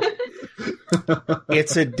not.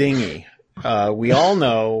 It's a dinghy. We all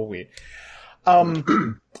know.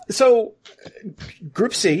 So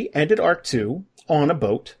Group C ended Arc 2 on a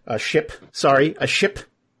boat, a ship.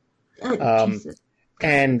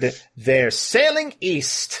 And they're sailing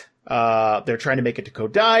east. They're trying to make it to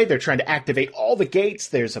Kodai. They're trying to activate all the gates.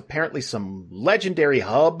 There's apparently some legendary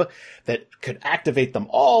hub that could activate them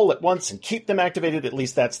all at once and keep them activated. At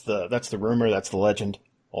least that's the rumor. That's the legend.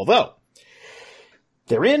 Although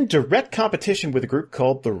they're in direct competition with a group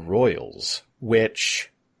called the Royals, which,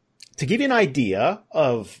 to give you an idea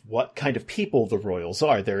of what kind of people the Royals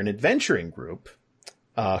are, they're an adventuring group,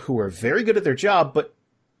 who are very good at their job, but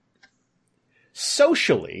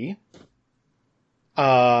socially,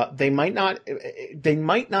 they might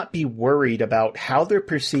not be worried about how they're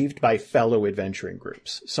perceived by fellow adventuring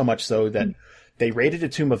groups. So much so that they raided a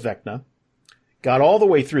tomb of Vecna, got all the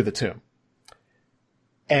way through the tomb,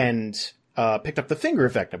 and picked up the Finger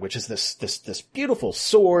of Vecna, which is this beautiful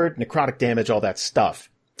sword, necrotic damage, all that stuff.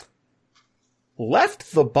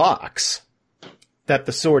 Left the box that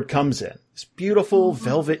the sword comes in, this beautiful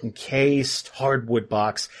velvet encased hardwood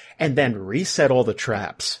box, and then reset all the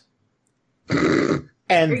traps. And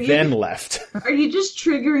then left. Are you just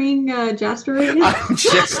triggering Jasper right now?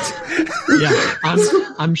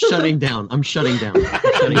 I'm shutting down. I'm shutting down.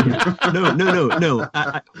 No.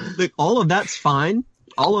 Look, all of that's fine.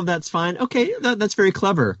 Okay, that's very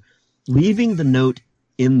clever. Leaving the note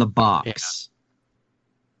in the box,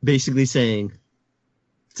 basically saying,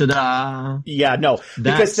 "Ta-da!" Yeah, no,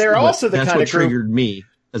 because they're also the kind of group triggered me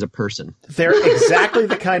as a person. They're exactly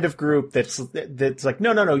the kind of group that's like,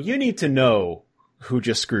 no, you need to know who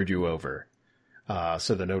just screwed you over.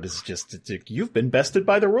 So the note is just, you've been bested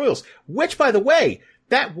by the Royals. Which, by the way,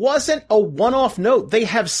 that wasn't a one-off note. They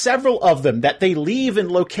have several of them that they leave in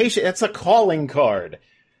location. That's a calling card.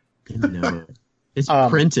 No. It's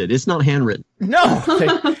printed. It's not handwritten. No.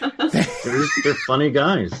 They're funny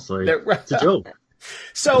guys. Like, it's a joke.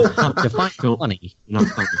 So define funny. Not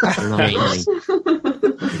funny. They're not funny.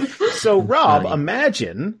 So Rob,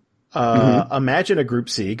 imagine a Group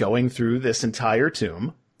C going through this entire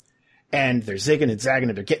tomb, and they're zigging and zagging,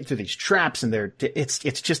 and they're getting through these traps, and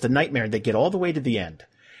it's just a nightmare. And they get all the way to the end,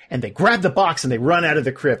 and they grab the box and they run out of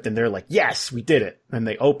the crypt, and they're like, "Yes, we did it!" And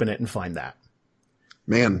they open it and find that.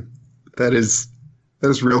 Man, that is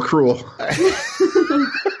real cruel.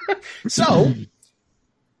 So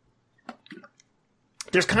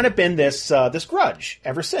there's kind of been this grudge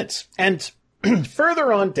ever since, and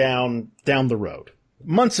further on down the road,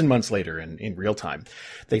 months and months later, in real time,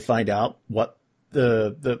 they find out what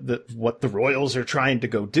what the Royals are trying to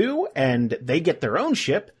go do, and they get their own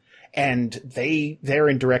ship, and they're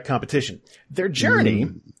in direct competition. Their journey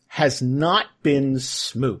has not been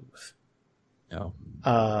smooth. No.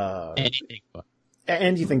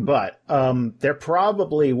 Anything but. They're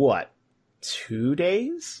probably, 2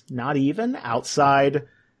 days? Not even? Outside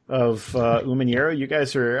of Uman'Yaro. You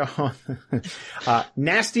guys are...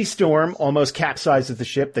 nasty storm almost capsizes the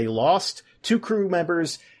ship. They lost 2 crew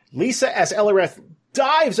members. Lisa, as Ellereth,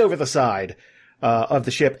 dives over the side of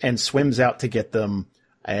the ship and swims out to get them.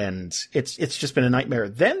 And it's just been a nightmare.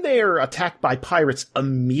 Then they are attacked by pirates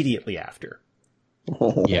immediately after.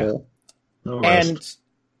 Yeah. And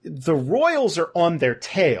the Royals are on their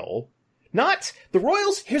tail. Not the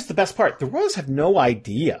Royals. Here's the best part. The Royals have no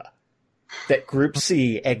idea that Group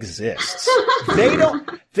C exists. They don't.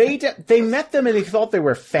 They met them and they thought they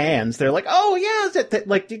were fans. They're like, "Oh yeah,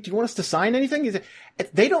 like, do you want us to sign anything?"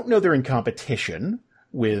 They don't know they're in competition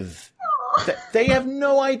with. They have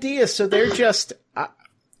no idea, so they're just.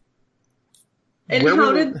 And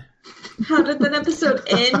how did that episode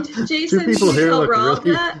end, Jason? 2 people here tell look Rob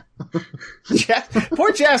really... that?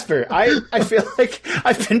 Poor Jasper. I feel like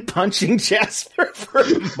I've been punching Jasper for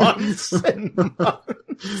months and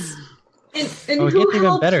months. And it who gets even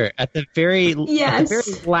helped? better at the very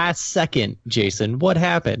Yes. last second. Jason, what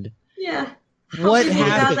happened? Yeah. What How did you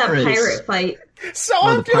get out of happened? that pirate fight?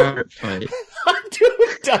 So The pirate fight. I'm doing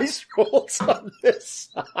dice rolls on this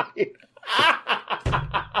side.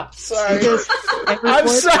 I'm sorry. I'm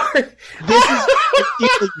sorry.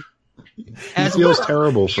 He feels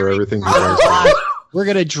terrible for everything he does. We're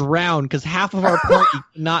gonna drown because half of our party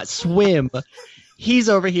cannot swim. He's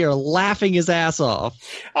over here laughing his ass off.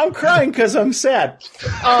 I'm crying because I'm sad.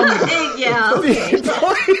 Yeah. Okay. The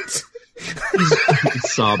point.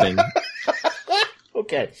 He's sobbing.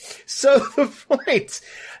 Okay, so the point,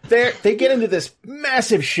 they get into this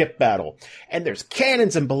massive ship battle, and there's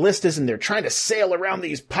cannons and ballistas, and they're trying to sail around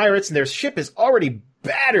these pirates, and their ship is already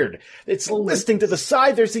battered. It's listing to the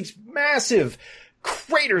side. There's these massive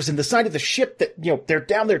craters in the side of the ship that, they're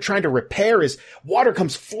down there trying to repair as water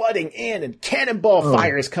comes flooding in, and cannonball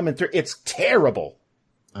fire is coming through. It's terrible.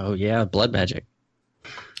 Oh yeah, blood magic.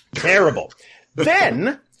 Terrible.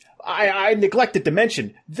 Then, I neglected to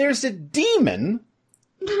mention, there's a demon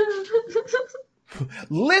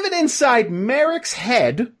living inside Merrick's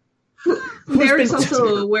head. Merrick's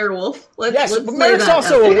also a werewolf. Let's Merrick's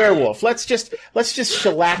also a werewolf. Let's just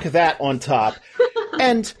shellac that on top.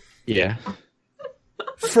 And Yeah.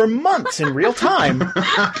 for months in real time,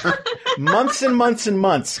 months and months and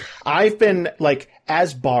months, I've been like,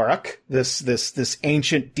 as Barak, this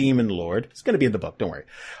ancient demon lord, it's going to be in the book, don't worry,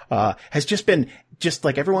 has just been just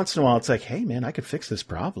like every once in a while, it's like, hey man, I could fix this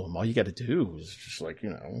problem. All you got to do is just like,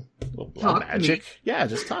 a little blood magic. Yeah,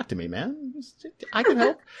 just talk to me, man. I can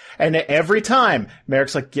help. And every time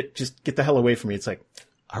Merrick's like, get the hell away from me. It's like,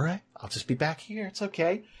 all right, I'll just be back here. It's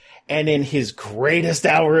okay. And in his greatest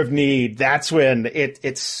hour of need, that's when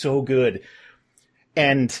it's so good.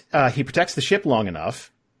 And he protects the ship long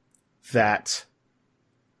enough that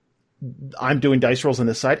I'm doing dice rolls on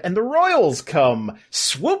this side, and the Royals come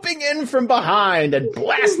swooping in from behind and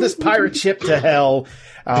blast this pirate ship to hell.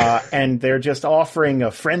 And they're just offering a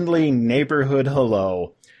friendly neighborhood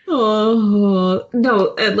hello. Oh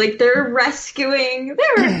no! Like they're rescuing.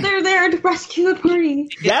 They're there to rescue the party.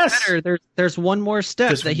 Yes. There's one more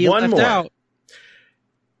step that he left out.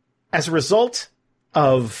 As a result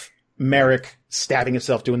of Merrick stabbing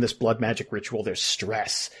himself doing this blood magic ritual, there's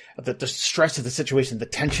stress. The stress of the situation, the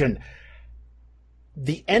tension.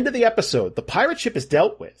 The end of the episode, the pirate ship is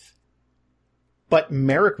dealt with, but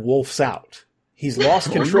Merrick wolfs out. He's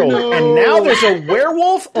lost control, and now there's a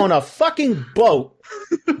werewolf on a fucking boat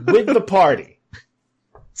with the party.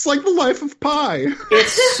 It's like the life of Pi.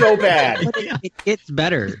 It's so bad. It gets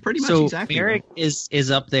better. Pretty much so exactly. Merrick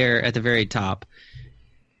is up there at the very top,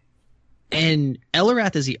 and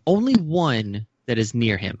Elrath is the only one that is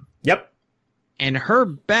near him. Yep. And her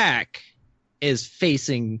back is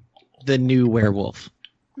facing the new werewolf.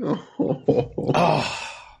 Oh.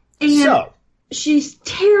 And So she's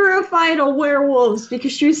terrified of werewolves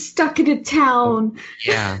because she was stuck in a town.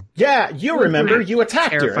 Yeah. yeah, you remember you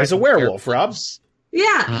attacked her as a werewolf, Rob.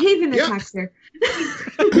 Yeah, Haven attacks her.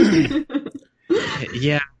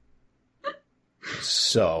 Yeah.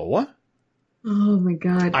 So Oh my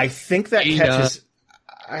god. I think that catches.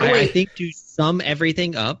 I think to sum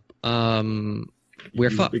everything up, we're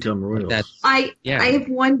fucked. Become royals. I have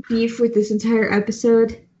one beef with this entire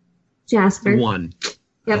episode. Jasper. One.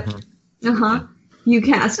 Yep. You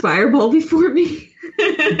cast Fireball before me.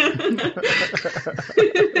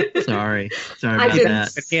 Sorry I've about been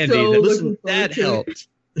that. so looking That forward to it. helped.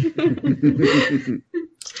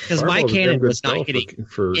 Because my cannon was not getting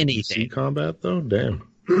for anything. sea combat, though. Damn.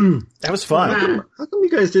 That was fun. How come you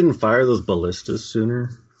guys didn't fire those ballistas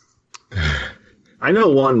sooner? I know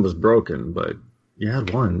one was broken, but you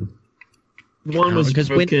had one. One was because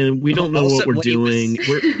broken. We don't know what we're doing.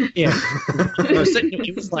 Yeah.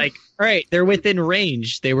 He was like, all right, they're within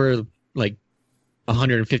range. They were like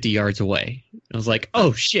 150 yards away. I was like,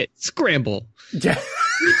 oh shit, scramble. Yeah.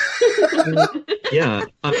 Yeah.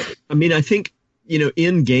 I mean, I think,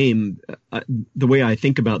 in game, the way I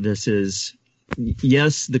think about this is,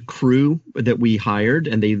 yes, the crew that we hired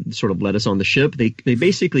and they sort of let us on the ship, they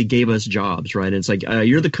basically gave us jobs, right? And it's like,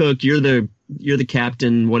 you're the cook, you're the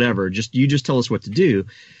captain, whatever. You just tell us what to do.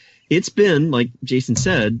 It's been, like Jason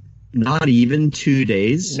said, not even 2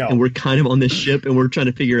 days. No. And we're kind of on this ship and we're trying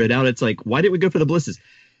to figure it out. It's like, why didn't we go for the ballistas?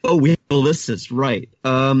 Oh, we have ballistas, right.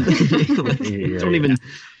 Don't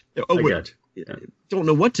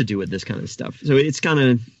know what to do with this kind of stuff. So it is kind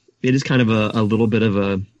of a little bit of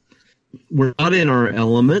a, we're not in our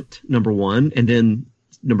element, number one, and then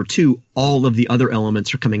number two, all of the other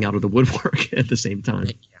elements are coming out of the woodwork at the same time.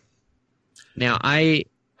 Now, I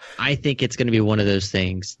think it's going to be one of those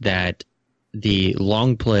things that the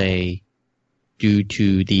long play, due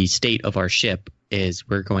to the state of our ship, is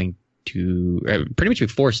we're going to pretty much be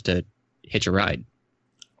forced to hitch a ride.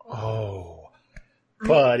 Oh,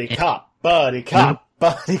 buddy cop, buddy cop,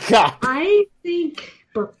 buddy cop. I think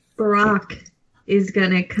Barack is going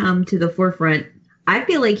to come to the forefront. I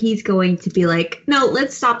feel like he's going to be like, no,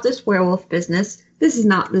 let's stop this werewolf business. This is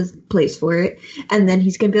not the place for it. And then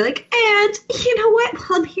he's going to be like, and you know what?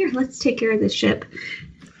 While I'm here, let's take care of this ship.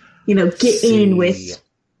 Get in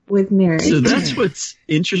with Mary. So that's what's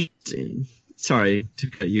interesting. Sorry to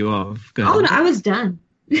cut you off. Go ahead. Oh, no, I was done.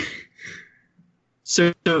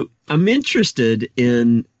 So I'm interested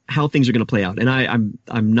in how things are going to play out, and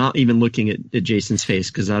I'm not even looking at Jason's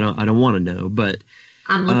face because I don't want to know. But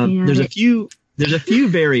I'm looking at there's it. a few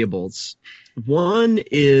variables. One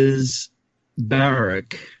is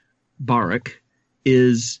Barak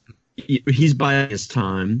he's buying his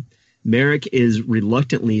time. Merrick is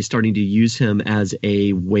reluctantly starting to use him as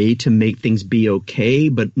a way to make things be okay,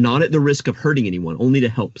 but not at the risk of hurting anyone, only to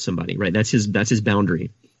help somebody, right? That's his boundary.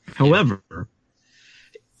 However,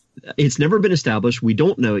 it's never been established. We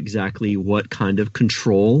don't know exactly what kind of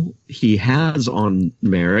control he has on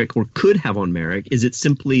Merrick or could have on Merrick. Is it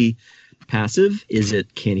simply passive?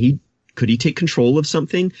 Could he take control of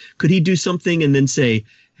something? Could he do something and then say,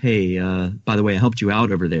 hey, by the way, I helped you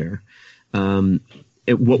out over there?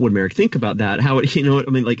 What would Merrick think about that?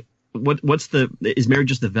 Is Merrick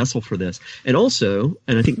just the vessel for this? And also,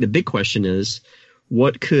 and I think the big question is,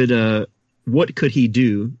 what could he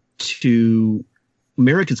do to?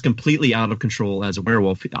 Merrick is completely out of control as a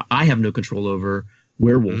werewolf. I have no control over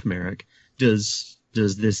werewolf Merrick. Does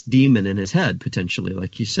this demon in his head potentially,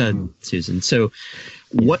 like you said, Susan? So,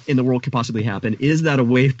 what in the world could possibly happen? Is that a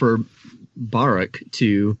way for Barak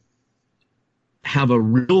to have a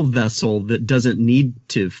real vessel that doesn't need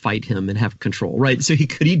to fight him and have control, right? So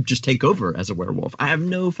could he just take over as a werewolf? I have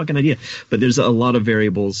no fucking idea. But there's a lot of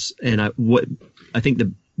variables, and I think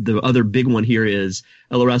the other big one here is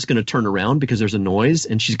Eloreth's going to turn around because there's a noise,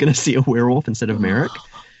 and she's going to see a werewolf instead of Merrick,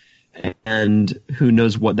 and who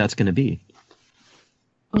knows what that's going to be.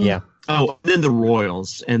 Yeah. Oh, then the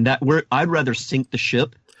Royals, and I'd rather sink the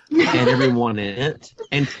ship and everyone in it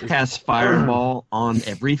and cast Fireball on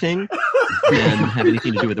everything than have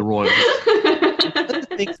anything to do with the Royals.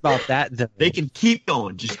 Think about that, though. They can keep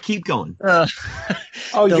going. Just keep going. You're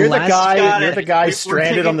the guy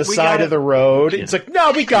stranded on the side of the road. It's like,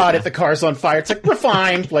 no, we got it. The car's on fire. It's like, we're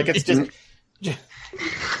fine. Like, it's just...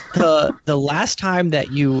 The last time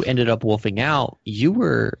that you ended up wolfing out, you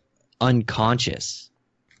were unconscious.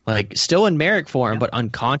 Like, still in Merrick form, but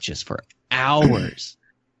unconscious for hours.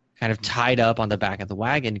 Kind of tied up on the back of the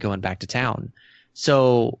wagon going back to town.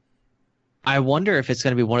 So I wonder if it's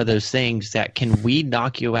going to be one of those things that can we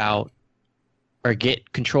knock you out or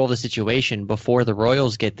get control of the situation before the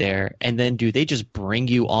Royals get there, and then do they just bring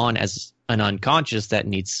you on as an unconscious that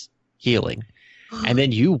needs healing? And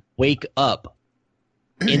then you wake up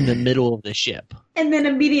in the middle of the ship. And then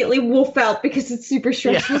immediately wolf out because it's super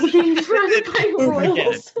stressful being surrounded by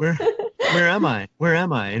royals. Where am I? Where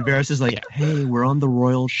am I? And Varys is like, hey, we're on the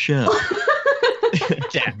royal ship.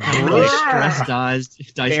 Really stressed dice.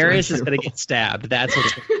 Varys is going to get stabbed. That's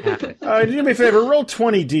what's going to happen. Do me a favor. Roll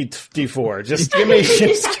 20 D4. Just give me.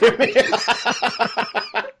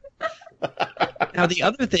 Now, the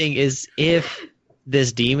other thing is, if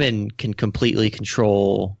this demon can completely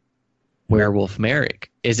control werewolf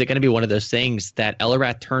Merrick, is it going to be one of those things that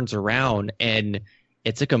Eloreth turns around and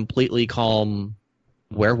it's a completely calm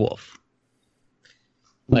werewolf?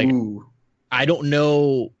 Like, ooh. I don't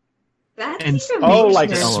know. That's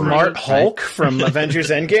like Smart Hulk from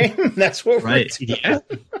Avengers Endgame? That's what we're doing. Yeah.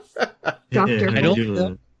 Doctor, I don't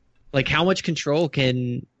know. Like, how much control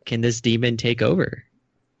can this demon take over?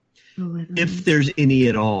 If there's any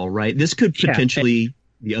at all, right? This could potentially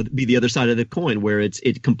be the other side of the coin, where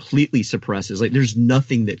it completely suppresses. Like, there's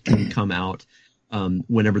nothing that can come out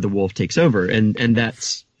whenever the wolf takes over, and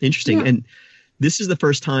that's interesting. Yeah. And this is the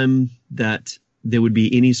first time that there would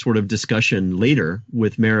be any sort of discussion later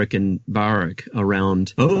with Merrick and Barak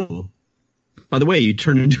around, oh, by the way, you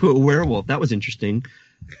turned into a werewolf. That was interesting.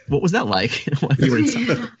 What was that like while you were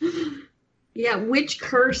inside? Yeah, which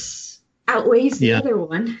curse outweighs the other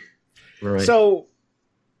one? Right. So,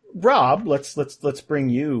 Rob, let's bring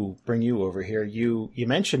you over here. You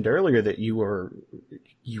mentioned earlier that you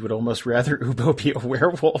would almost rather Ubo be a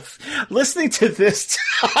werewolf. Listening to this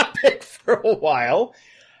topic for a while,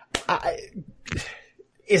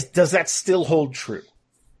 does that still hold true?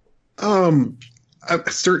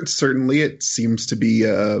 Certainly, it seems to be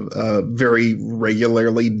very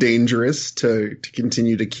regularly dangerous to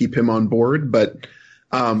continue to keep him on board. But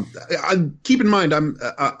keep in mind,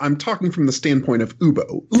 I'm talking from the standpoint of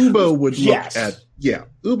Ubo. Ubo would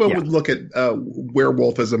look at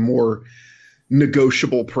werewolf as a more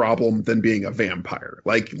negotiable problem than being a vampire.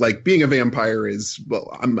 Like being a vampire is,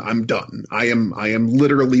 well, I'm done. I am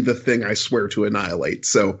literally the thing I swear to annihilate.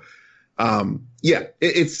 So,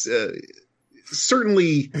 it's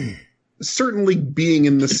certainly being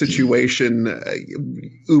in this situation,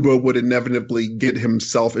 Ubo would inevitably get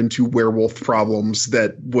himself into werewolf problems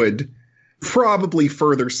that would probably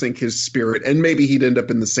further sink his spirit, and maybe he'd end up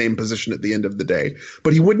in the same position at the end of the day.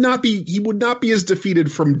 But he would not be as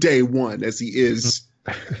defeated from day one as he is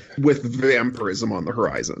with vampirism on the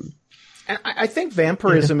horizon. And I think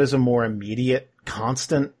vampirism is a more immediate,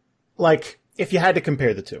 constant. Like, if you had to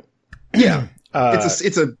compare the two,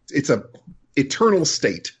 it's a eternal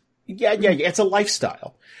state. Yeah. It's a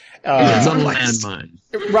lifestyle. It's a landmine,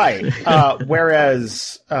 right?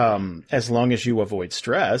 Whereas, as long as you avoid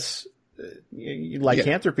stress.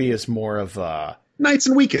 Lycanthropy is more of a nights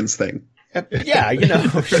and weekends thing.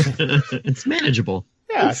 It's manageable.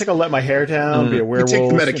 Yeah, I think I'll let my hair down, be a werewolf. You take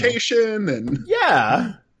the medication and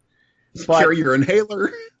carry your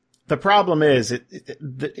inhaler. The problem is,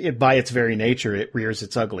 it by its very nature, it rears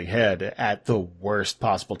its ugly head at the worst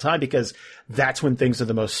possible time, because that's when things are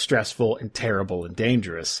the most stressful and terrible and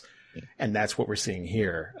dangerous, and that's what we're seeing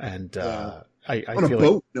here. And I on feel a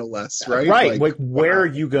boat, no less, right? Right. Like where are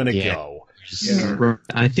you going to go? Yeah.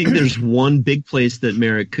 I think there's one big place that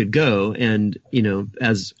Merrick could go, and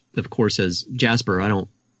as Jasper, I don't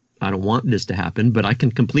want this to happen, but I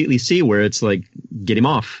can completely see where it's like get him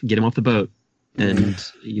off the boat, and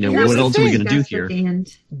what else are we going to do here?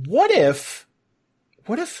 What if,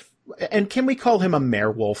 and can we call him a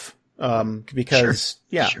merewolf? Because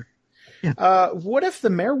Sure. Yeah. What if the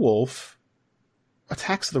merewolf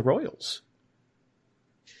attacks the royals?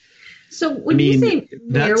 So when you say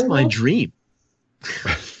that's werewolf, my dream.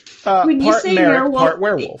 when you Part say merrick, werewolf, part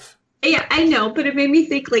werewolf. Yeah, I know, but it made me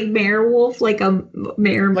think like werewolf, like a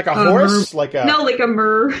like a horse, like a like a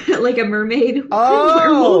mermaid.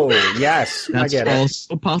 Oh, yes, that's I get it.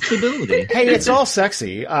 Also a possibility. Hey, it's all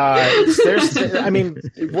sexy. Whatever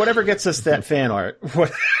gets us that fan art.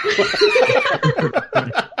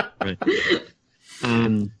 Right.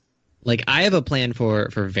 Like I have a plan for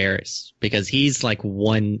Varys because he's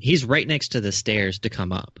he's right next to the stairs to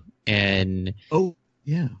come up, and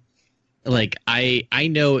yeah, like I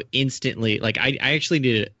know instantly. Like I actually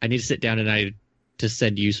need to sit down and to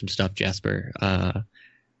send you some stuff, Jasper.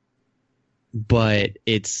 But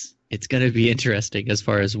it's gonna be interesting as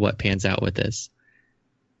far as what pans out with this.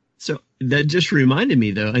 So that just reminded me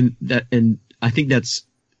though, and I think that's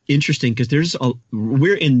interesting because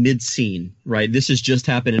we're in mid scene, right? This has just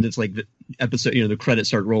happened, and it's like the episode, the credits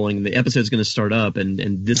start rolling, and the episode's going to start up,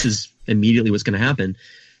 and this is immediately what's going to happen.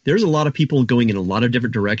 There's a lot of people going in a lot of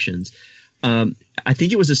different directions. I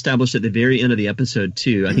think it was established at the very end of the episode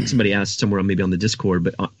too. I think somebody asked somewhere, maybe on the Discord,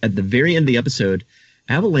 but at the very end of the episode,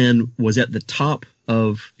 Avalan was at the top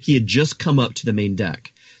he had just come up to the main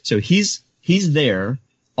deck. So he's there.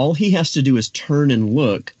 All he has to do is turn and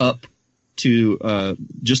look up to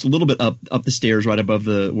just a little bit up the stairs, right above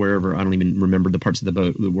wherever. I don't even remember the parts of the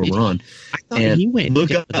boat where we're on. I thought he went down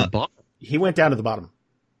to the bottom. He went down to the bottom.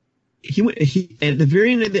 He at the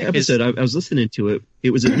very end of the episode. I was listening to it. It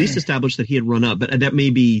was at least established that he had run up, but that may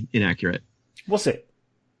be inaccurate. We'll see.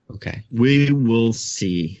 Okay, we will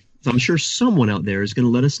see. I'm sure someone out there is going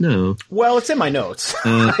to let us know. Well, it's in my notes.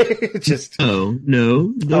 No. The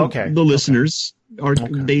listeners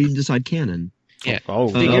they decide canon. Yeah,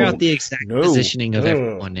 figure out the exact positioning of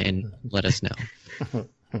everyone and let us know.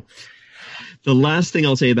 The last thing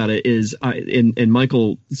I'll say about it is, and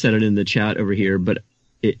Michael said it in the chat over here, but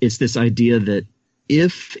it's this idea that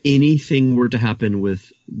if anything were to happen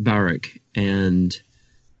with Varric and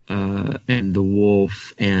the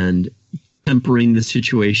wolf and tempering the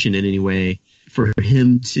situation in any way, for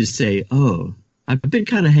him to say, "Oh, I've been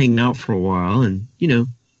kind of hanging out for a while, and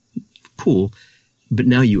cool, but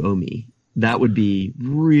now you owe me." That would be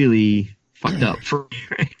really fucked up for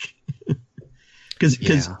Eric.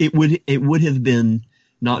 Because it would have been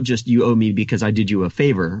not just you owe me because I did you a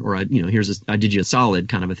favor, or I did you a solid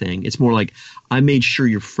kind of a thing. It's more like I made sure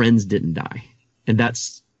your friends didn't die, and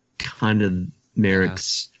that's kind of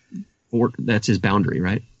Merrick's, or that's his boundary,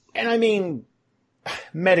 right? And I mean,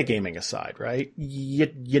 metagaming aside, right?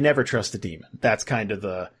 You never trust a demon. That's kind of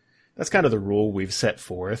the rule we've set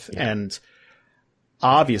forth, and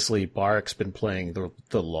obviously, Barrick's been playing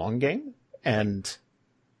the long game, and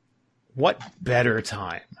what better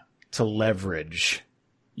time to leverage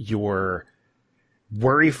your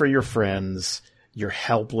worry for your friends, your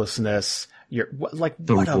helplessness, what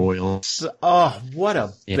royals. What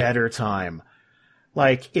a better time.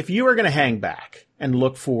 Like, if you were going to hang back and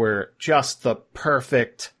look for just the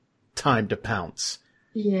perfect time to pounce.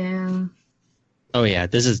 Yeah. Oh, yeah,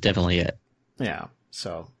 this is definitely it. Yeah,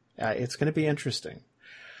 so it's going to be interesting.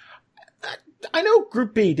 I know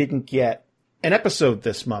Group B didn't get an episode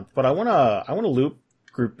this month, but I want to loop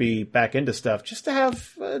Group B back into stuff just to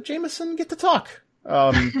have Jameson get to talk.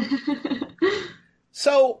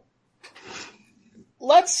 So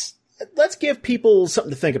let's give people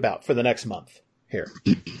something to think about for the next month. Here,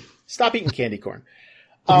 stop eating candy corn.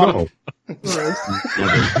 No. No.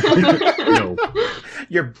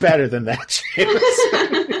 You're better than that,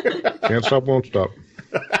 Jameson. Can't stop, won't stop.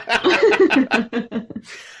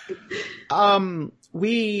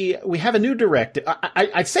 We have a new directive.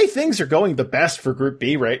 I'd say things are going the best for Group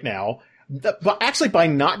B right now. But actually, by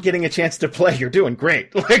not getting a chance to play, you're doing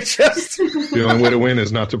great. Like, just the only way to win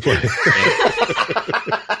is not to play.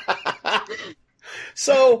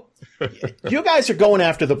 So, you guys are going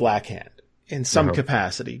after the Black Hand in some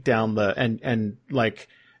capacity down and like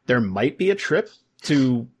there might be a trip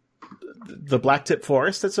to the Blacktip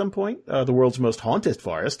Forest at some point, the world's most haunted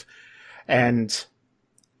forest, and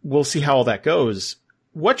we'll see how all that goes.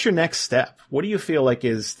 What's your next step? What do you feel like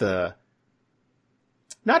is not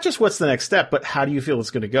just what's the next step, but how do you feel it's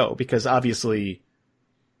going to go? Because obviously,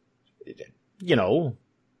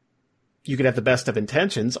 you could have the best of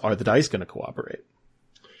intentions. Are the dice going to cooperate?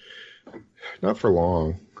 Not for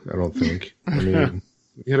long, I don't think. I mean,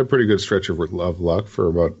 we had a pretty good stretch of luck for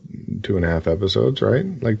about 2.5 episodes, right?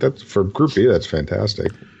 Like, that's for Group B, that's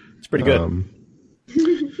fantastic. It's pretty good.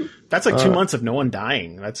 That's like 2 months of no one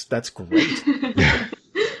dying. That's great.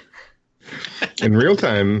 In real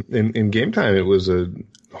time, in game time, it was a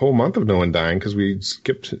whole month of no one dying because we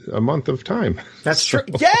skipped a month of time. That's true.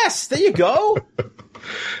 Yes, there you go.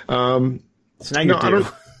 So now you're due.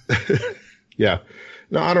 Yeah.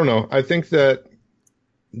 No, I don't know. I think that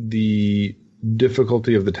the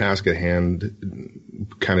difficulty of the task at hand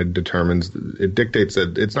kind of dictates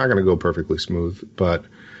that it's not going to go perfectly smooth. But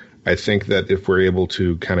I think that if we're able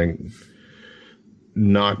to kind of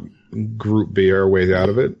not Group B our way out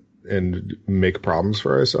of it and make problems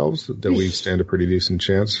for ourselves, that we stand a pretty decent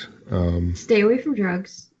chance. Stay away from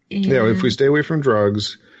drugs. Yeah, if we stay away from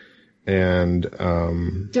drugs and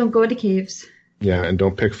don't go into caves. Yeah, and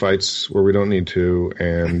don't pick fights where we don't need to,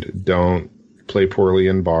 and don't play poorly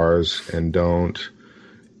in bars, and don't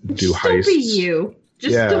do heists. Don't be you.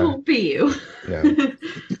 Just don't be you. Yeah.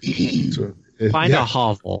 So, Find a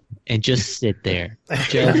hovel and just sit there.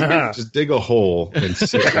 Just dig a hole and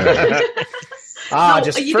sit there.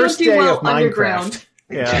 Just first day of Minecraft.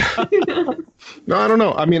 Yeah. No, I don't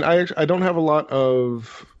know. I mean, I don't have a lot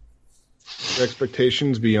of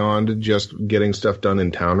expectations beyond just getting stuff done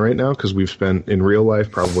in town right now, because we've spent in real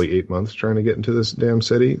life probably 8 months trying to get into this damn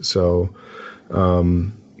city. So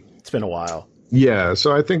it's been a while. Yeah,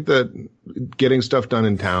 so I think that getting stuff done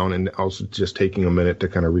in town and also just taking a minute to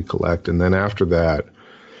kind of recollect, and then after that,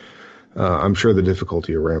 I'm sure the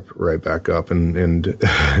difficulty will ramp right back up, and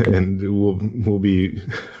we'll be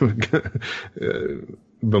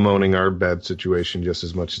bemoaning our bad situation just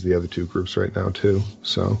as much as the other two groups right now too.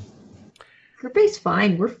 So Group A's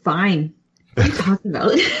fine. We're fine. What are you talking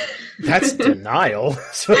about? That's denial.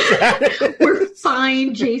 We're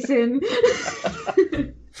fine, Jason.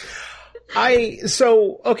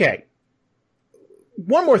 Okay.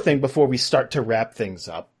 One more thing before we start to wrap things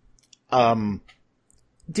up.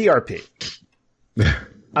 DRP.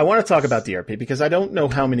 I want to talk about DRP because I don't know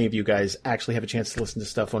how many of you guys actually have a chance to listen to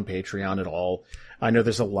stuff on Patreon at all. I know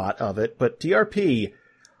there's a lot of it, but DRP,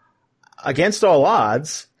 against all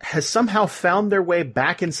odds, has somehow found their way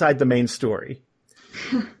back inside the main story.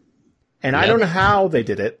 And I don't know how they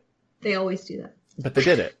did it. They always do that. But they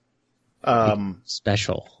did it.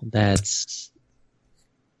 Special. That's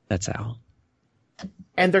how.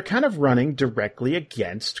 And they're kind of running directly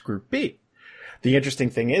against Group B. The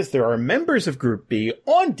interesting thing is there are members of Group B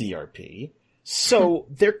on DRP, so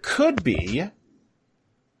there could be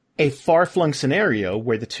a far-flung scenario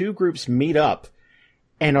where the two groups meet up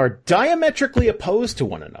and are diametrically opposed to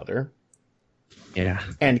one another. Yeah.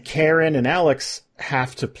 And Karen and Alex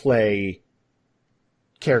have to play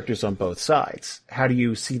characters on both sides. How do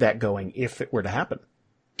you see that going if it were to happen?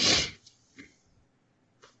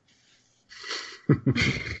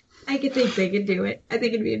 I could think they could do it. I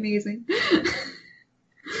think it'd be amazing.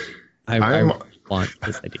 I want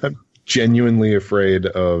this idea. I'm genuinely afraid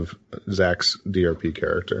of Zach's DRP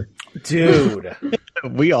character. Dude.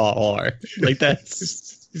 We all are. Like,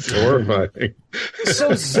 that's horrifying.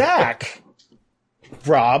 So Zach,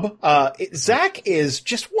 Rob, Zach is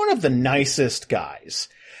just one of the nicest guys.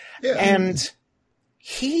 Yeah. And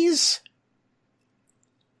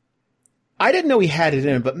I didn't know he had it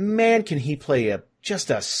in him, but man, can he play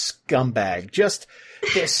just a scumbag. Just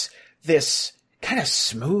this kind of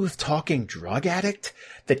smooth talking drug addict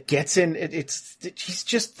that gets in. He's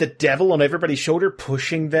just the devil on everybody's shoulder,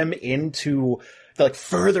 pushing them into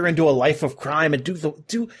further into a life of crime and do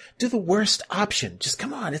the worst option. Just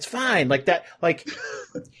come on, it's fine. Like that. Like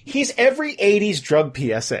he's every 80s drug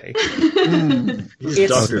PSA. He's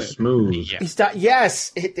Dr. Smooth. He's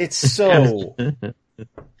yes. It's so.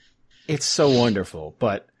 It's so wonderful,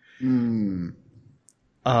 but.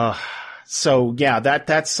 So yeah,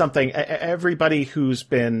 that's something. Everybody who's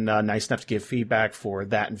been nice enough to give feedback for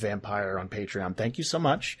that and Vampire on Patreon, thank you so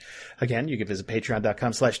much. Again, you can visit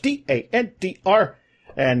patreon.com/DANDR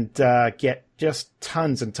and get just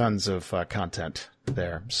tons and tons of content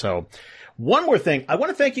there. So one more thing, I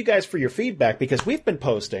want to thank you guys for your feedback because we've been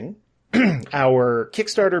posting our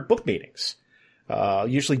Kickstarter book meetings,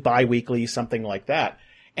 usually bi-weekly, something like that.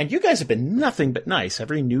 And you guys have been nothing but nice.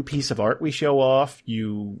 Every new piece of art we show off,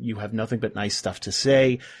 you have nothing but nice stuff to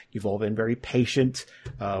say. You've all been very patient.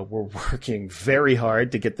 We're working very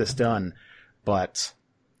hard to get this done, but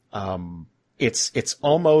it's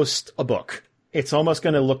almost a book. It's almost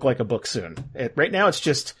going to look like a book soon. Right now, it's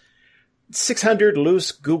just 600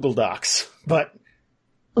 loose Google Docs, but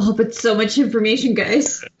Oh, but so much information,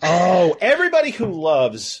 guys. Oh, everybody who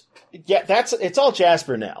loves, it's all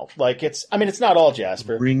Jasper now. Like it's not all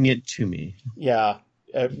Jasper. Bring it to me. Yeah,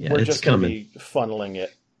 we're just going to be funneling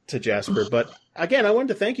it to Jasper. But again, I wanted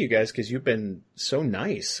to thank you guys because you've been so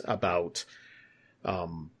nice about,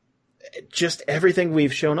 just everything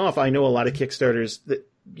we've shown off. I know a lot of Kickstarters that,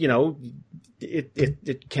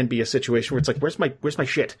 it can be a situation where it's like, where's my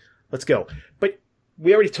shit? Let's go. But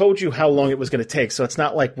we already told you how long it was going to take, so it's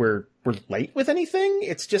not like we're late with anything.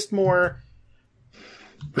 It's just more.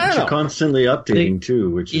 But you're constantly updating too,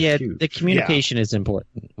 which is cute. The communication is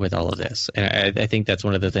important with all of this, and I think that's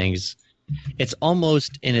one of the things. It's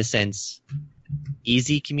almost, in a sense,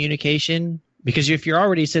 easy communication, because if you're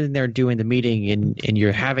already sitting there doing the meeting and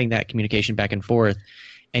you're having that communication back and forth,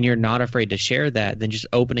 and you're not afraid to share that, then just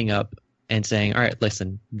opening up and saying, "All right,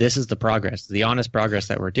 listen, this is the progress, the honest progress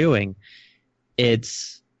that we're doing."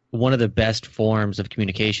 It's one of the best forms of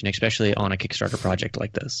communication, especially on a Kickstarter project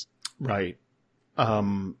like this. Right.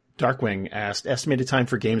 Darkwing asked, estimated time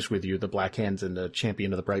for games with you, the Black Hands and the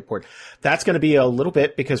Champion of the Brightport. That's going to be a little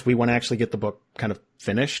bit because we want to actually get the book kind of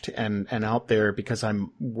finished and out there, because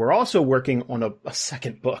we're also working on a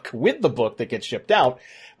second book with the book that gets shipped out,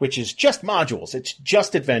 which is just modules. It's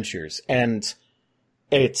just adventures, and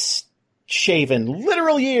it's shaven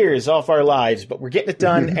literal years off our lives, but we're getting it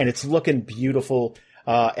done and it's looking beautiful.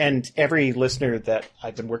 And every listener that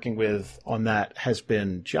I've been working with on that has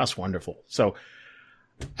been just wonderful. So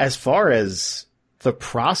as far as the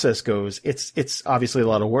process goes, it's obviously a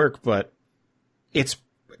lot of work, but it's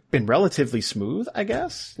been relatively smooth, I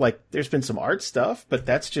guess. Like there's been some art stuff, but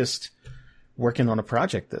that's just working on a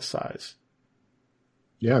project this size.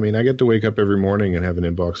 Yeah, I mean, I get to wake up every morning and have an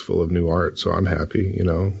inbox full of new art, so I'm happy,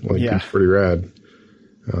 It's pretty rad.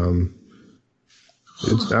 I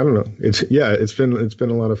don't know. It's been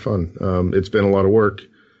a lot of fun. It's been a lot of work,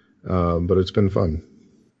 but it's been fun.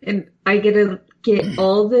 And I get to get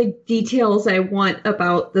all the details I want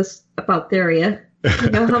about Theria.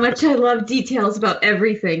 You know how much I love details about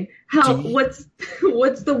everything. What's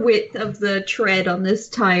the width of the tread on this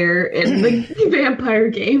tire in the vampire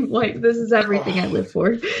game? Like, this is everything I live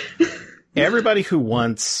for. Everybody who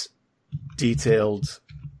wants detailed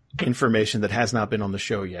information that has not been on the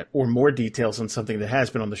show yet, or more details on something that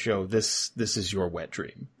has been on the show, this is your wet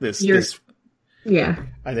dream. Yeah.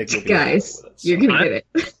 I think you'll be guys, you're gonna get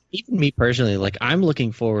it. Even me personally, like, I'm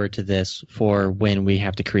looking forward to this for when we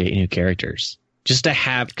have to create new characters. Just to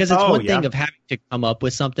have, because it's one thing of having to come up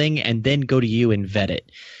with something and then go to you and vet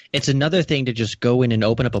it. It's another thing to just go in and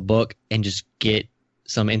open up a book and just get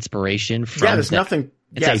some inspiration from. Yeah, there's nothing.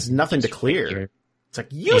 There's nothing to clear. It's like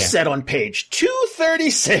you said on page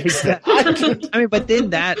 236 that I mean, but then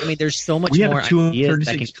there's so much more ideas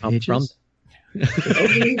that can come from.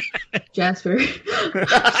 Jasper,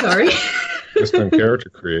 sorry. Just on character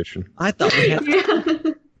creation. I thought we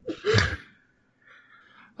had.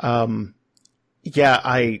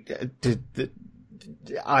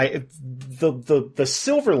 The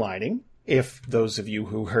silver lining, if those of you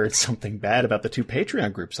who heard something bad about the 2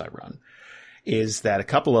 Patreon groups I run, is that a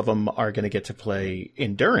couple of them are going to get to play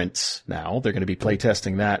Endurance now. They're going to be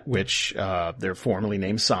playtesting that, which they're formerly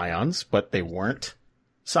named Scions, but they weren't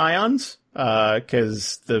Scions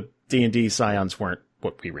because the D&D Scions weren't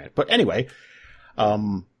what we ran. But anyway,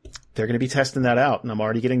 they're going to be testing that out, and I'm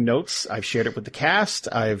already getting notes. I've shared it with the cast.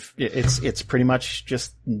 It's pretty much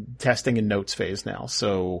just testing and notes phase now.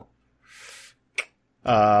 So,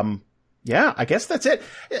 yeah, I guess that's it.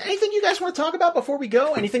 Anything you guys want to talk about before we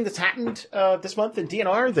go? Anything that's happened this month in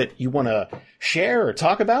DNR that you want to share or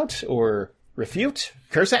talk about or refute?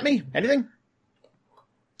 Curse at me? Anything?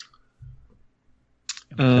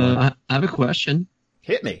 I have a question.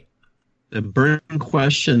 Hit me. A burning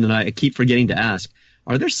question that I keep forgetting to ask.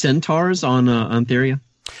 Are there centaurs on Theria?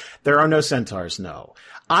 There are no centaurs, no.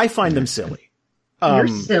 I find them silly. You're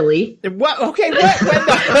silly. What? Okay, what?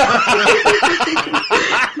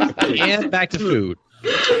 And back to food.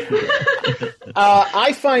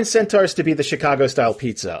 I find centaurs to be the Chicago-style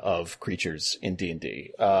pizza of creatures in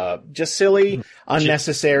D&D. Just silly,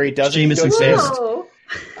 unnecessary, doesn't need to exist.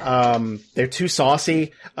 They're too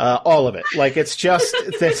saucy. All of it. Like, it's just...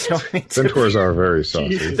 Centaurs are very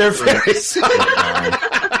saucy. They're very saucy.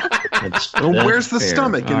 Where's the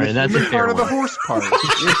stomach and the human part of the horse part?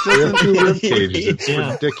 It doesn't do rib cages. It's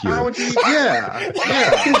ridiculous. How would you, yeah.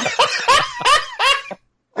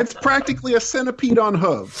 It's practically a centipede on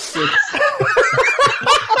hooves.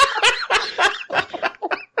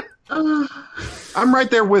 I'm right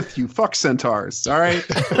there with you. Fuck centaurs, all right?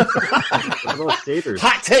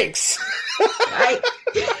 Hot takes.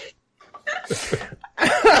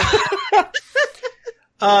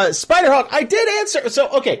 Spiderhawk, I did answer. So,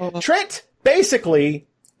 okay, Trent, basically,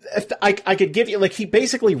 I could give you, like, he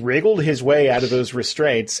basically wriggled his way out of those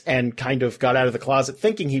restraints and kind of got out of the closet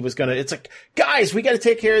thinking he was gonna, it's like, guys, we gotta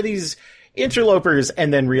take care of these interlopers,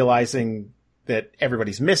 and then realizing that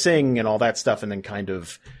everybody's missing and all that stuff, and then kind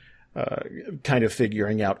of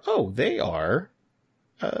figuring out, oh, they are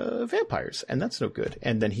vampires, and that's no good.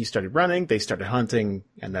 And then he started running, they started hunting,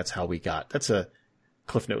 and that's how we got. That's a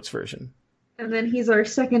Cliff Notes version. And then he's our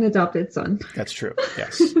second adopted son. That's true,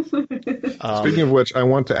 yes. Speaking of which, I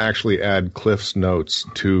want to actually add Cliff's Notes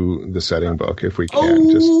to the setting book, if we can.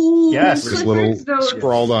 Yes. Just little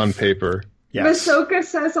scrawled on paper. Yes. Masoka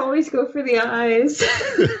says always go for the eyes.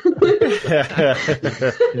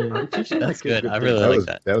 That's good. I really like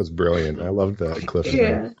that. That was brilliant. I loved that, Cliff's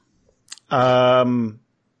Yeah. Note.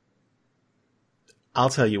 I'll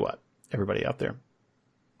tell you what, everybody out there.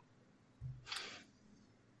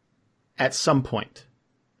 At some point,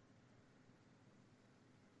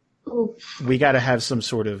 we got to have some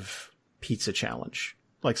sort of pizza challenge,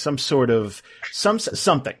 like some sort of something.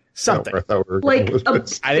 Like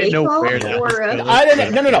I didn't know where that was going. I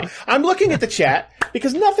didn't. No. I'm looking at the chat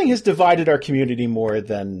because nothing has divided our community more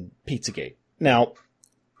than Pizzagate. Now,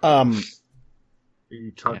 are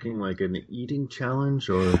you talking like an eating challenge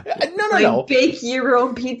or no. Bake your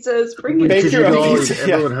own pizzas. Bring it. Bake your own pizza.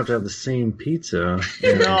 Everyone would have to have the same pizza.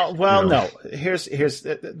 No. Here's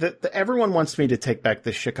everyone wants me to take back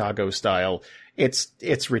the Chicago style.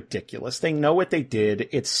 It's ridiculous. They know what they did.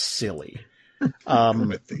 It's silly.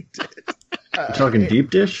 What they did. You're talking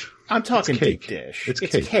deep dish? I'm talking deep dish. It's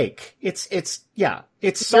cake. It's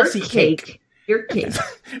saucy cake. Your cake.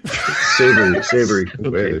 Savory.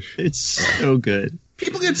 It's so good.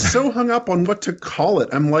 People get so hung up on what to call it.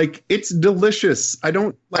 I'm like, it's delicious. I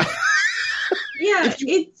don't like. Yeah,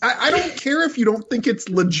 I don't care if you don't think it's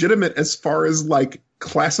legitimate as far as like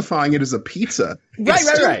classifying it as a pizza.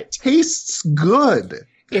 Right. Tastes good.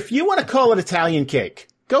 If you want to call it Italian cake,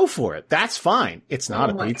 go for it. That's fine. It's not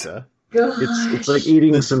a pizza. It's like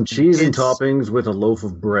eating some cheese and toppings with a loaf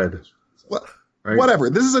of bread. Right? Whatever.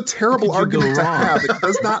 This is a terrible argument to have. It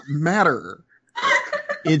does not matter.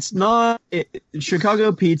 It's not.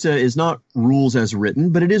 Chicago pizza is not rules as written,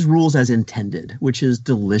 but it is rules as intended, which is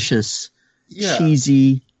delicious,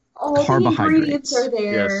 cheesy carbohydrates. The ingredients are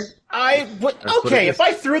there. Yes. If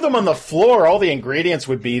I threw them on the floor, all the ingredients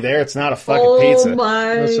would be there. It's not a fucking pizza.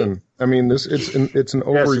 Listen, I mean, it's an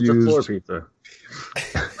overused. It's a floor pizza.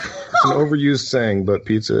 It's an overused saying, but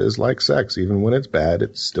pizza is like sex. Even when it's bad,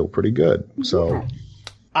 it's still pretty good. So,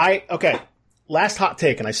 last hot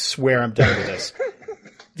take, and I swear I'm done with this.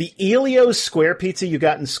 The Elio's square pizza you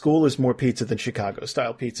got in school is more pizza than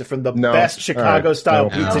Chicago-style pizza from the best Chicago-style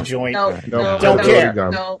pizza joint. Don't care.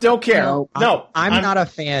 Don't care. No. I'm not a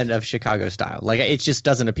fan of Chicago-style. Like, it just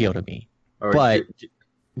doesn't appeal to me. Right. But,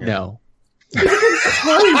 no.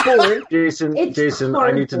 Jason,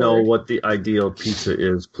 I need to know what the ideal pizza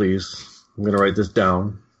is, please. I'm going to write this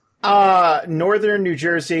down. Northern New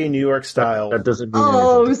Jersey, New York style. That doesn't mean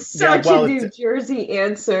anything. Such a New Jersey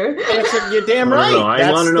answer. You're damn right.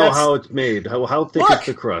 I want to know how it's made. How thick is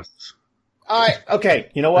the crust?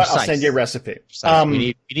 Okay, you know what? I'll send you a recipe.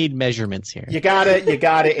 We need measurements here. You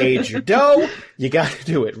gotta age your dough. You gotta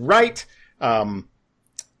do it right.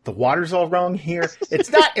 The water's all wrong here.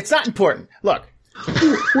 It's not important. Look.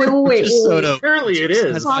 Wait. Apparently it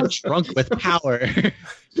is. Drunk with power.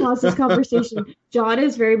 Pause this conversation. John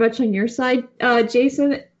is very much on your side,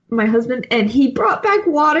 Jason, my husband, and he brought back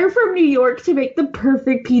water from New York to make the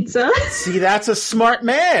perfect pizza. See, that's a smart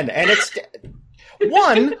man. And it's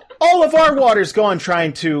one, all of our water's gone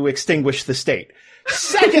trying to extinguish the state.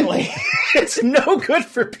 Secondly, it's no good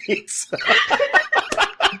for pizza.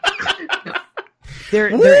 There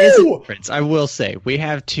is a difference. I will say we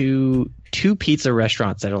have two pizza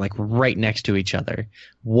restaurants that are like right next to each other.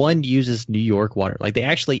 One uses New York water. Like they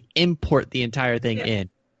actually import the entire thing in.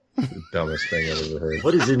 The dumbest thing I've ever heard.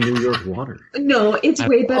 What is in New York water? No, it's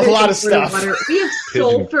way better. A lot of stuff. Water. We have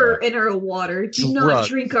sulfur in our water. Do not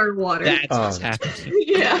drink our water. That's what's happening.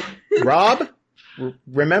 Yeah. Rob,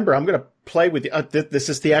 remember, I'm going to play with you. This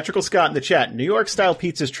is Theatrical Scott in the chat. New York style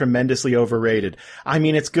pizza is tremendously overrated. I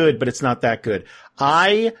mean, it's good, but it's not that good.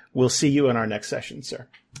 I will see you in our next session, sir.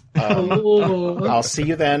 I'll see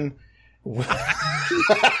you then. Just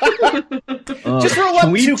roll up.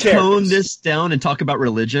 Can we tone characters. This down and talk about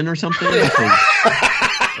religion or something?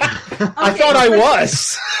 I thought I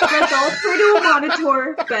was. That's all through to a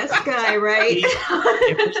monitor. Best guy, right?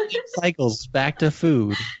 It cycles back to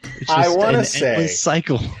food. I want to say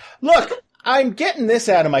cycle. Look, I'm getting this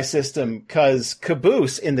out of my system because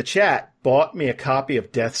Caboose in the chat bought me a copy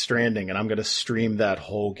of Death Stranding, and I'm going to stream that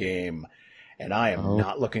whole game. And I am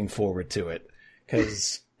not looking forward to it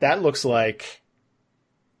because that looks like...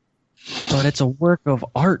 But it's a work of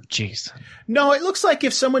art, Jason. No, it looks like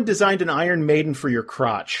if someone designed an Iron Maiden for your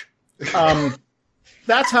crotch.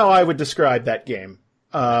 That's how I would describe that game.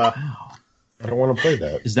 I don't want to play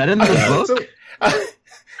that. Is that in the book?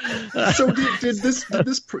 So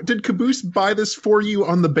did Caboose buy this for you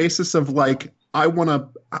on the basis of like I want to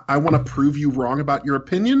prove you wrong about your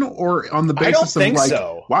opinion, or on the basis of like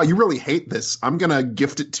so. Wow, you really hate this, I'm gonna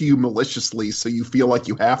gift it to you maliciously so you feel like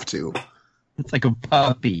you have to? It's like a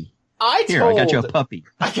puppy. I got you a puppy.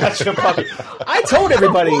 I got you a puppy. I told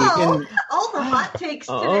everybody Whoa, all the hot takes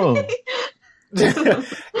today.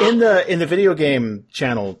 in the video game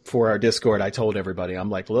channel for our Discord, I told everybody, I'm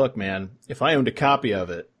like, look, man, if I owned a copy of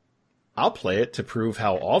it, I'll play it to prove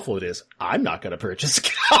how awful it is. I'm not going to purchase a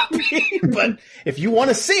copy, but if you want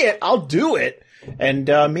to see it, I'll do it. And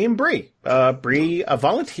me and Bree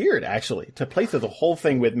volunteered actually to play through the whole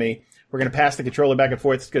thing with me. We're going to pass the controller back and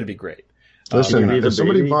forth. It's going to be great. Listen, if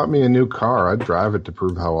somebody bought me a new car, I'd drive it to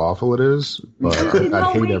prove how awful it is, but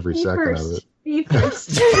I hate every second of it.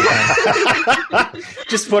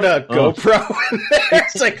 Just put a GoPro in there.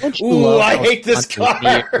 It's like, ooh, I hate this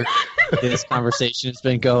car. This conversation has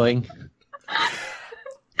been going.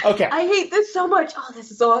 Okay. I hate this so much. Oh,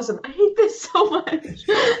 this is awesome. I hate this so much.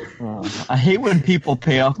 I hate when people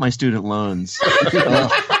pay off my student loans.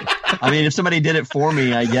 I mean, if somebody did it for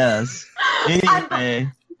me, I guess.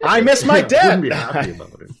 Anyway. I miss my debt. Be happy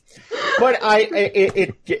about it. But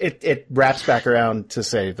it wraps back around to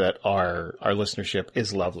say that our listenership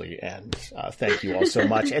is lovely, and thank you all so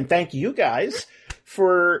much, and thank you guys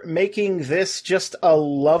for making this just a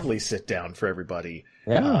lovely sit down for everybody.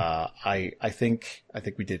 Yeah. I think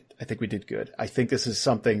we did good. I think this is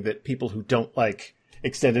something that people who don't like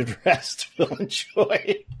extended rest will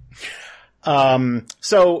enjoy.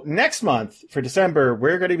 So next month for December,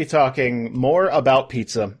 we're going to be talking more about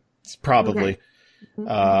pizza, probably. Okay.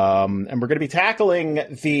 And we're going to be tackling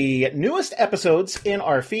the newest episodes in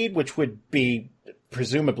our feed, which would be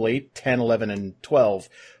presumably 10, 11, and 12.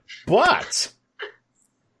 But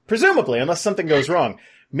presumably, unless something goes wrong,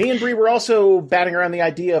 me and Bree were also batting around the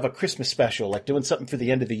idea of a Christmas special, like doing something for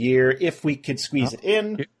the end of the year, if we could squeeze it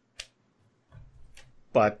in.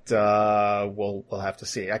 But we'll have to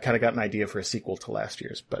see. I kind of got an idea for a sequel to last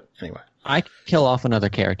year's, but anyway. I kill off another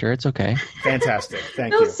character. It's okay. Fantastic.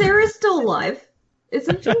 Thank you. No, Sarah's still alive,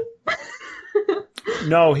 isn't she?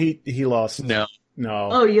 No, he lost. No.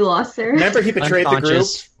 Oh, you lost Sarah? Remember he betrayed the group?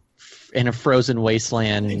 In a frozen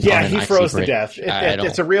wasteland. Yeah, he froze to death.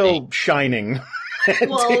 It's a real Shining.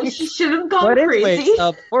 Well, she should have gone crazy.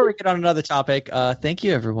 Before we get on another topic, thank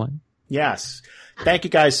you, everyone. Yes. Thank you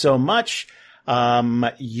guys so much.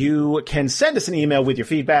 You can send us an email with your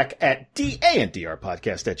feedback at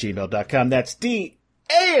dandrpodcast@gmail.com. That's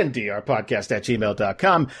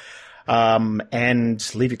dandrpodcast@gmail.com.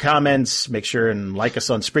 And leave your comments, make sure and like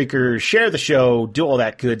us on Spreaker, share the show, do all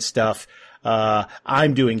that good stuff.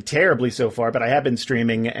 I'm doing terribly so far, but I have been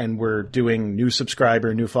streaming and we're doing new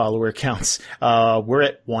subscriber, new follower counts. We're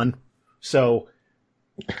at 1. So,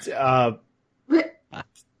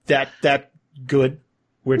 that good.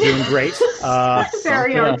 We're doing great.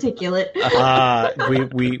 Very articulate.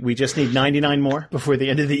 We just need 99 more before the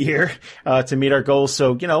end of the year, to meet our goals.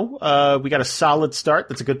 So, we got a solid start.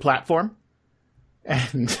 That's a good platform.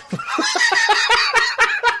 And,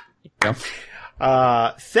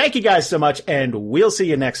 thank you guys so much. And we'll see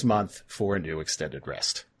you next month for a new extended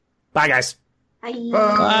rest. Bye guys. Bye.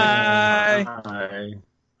 Bye.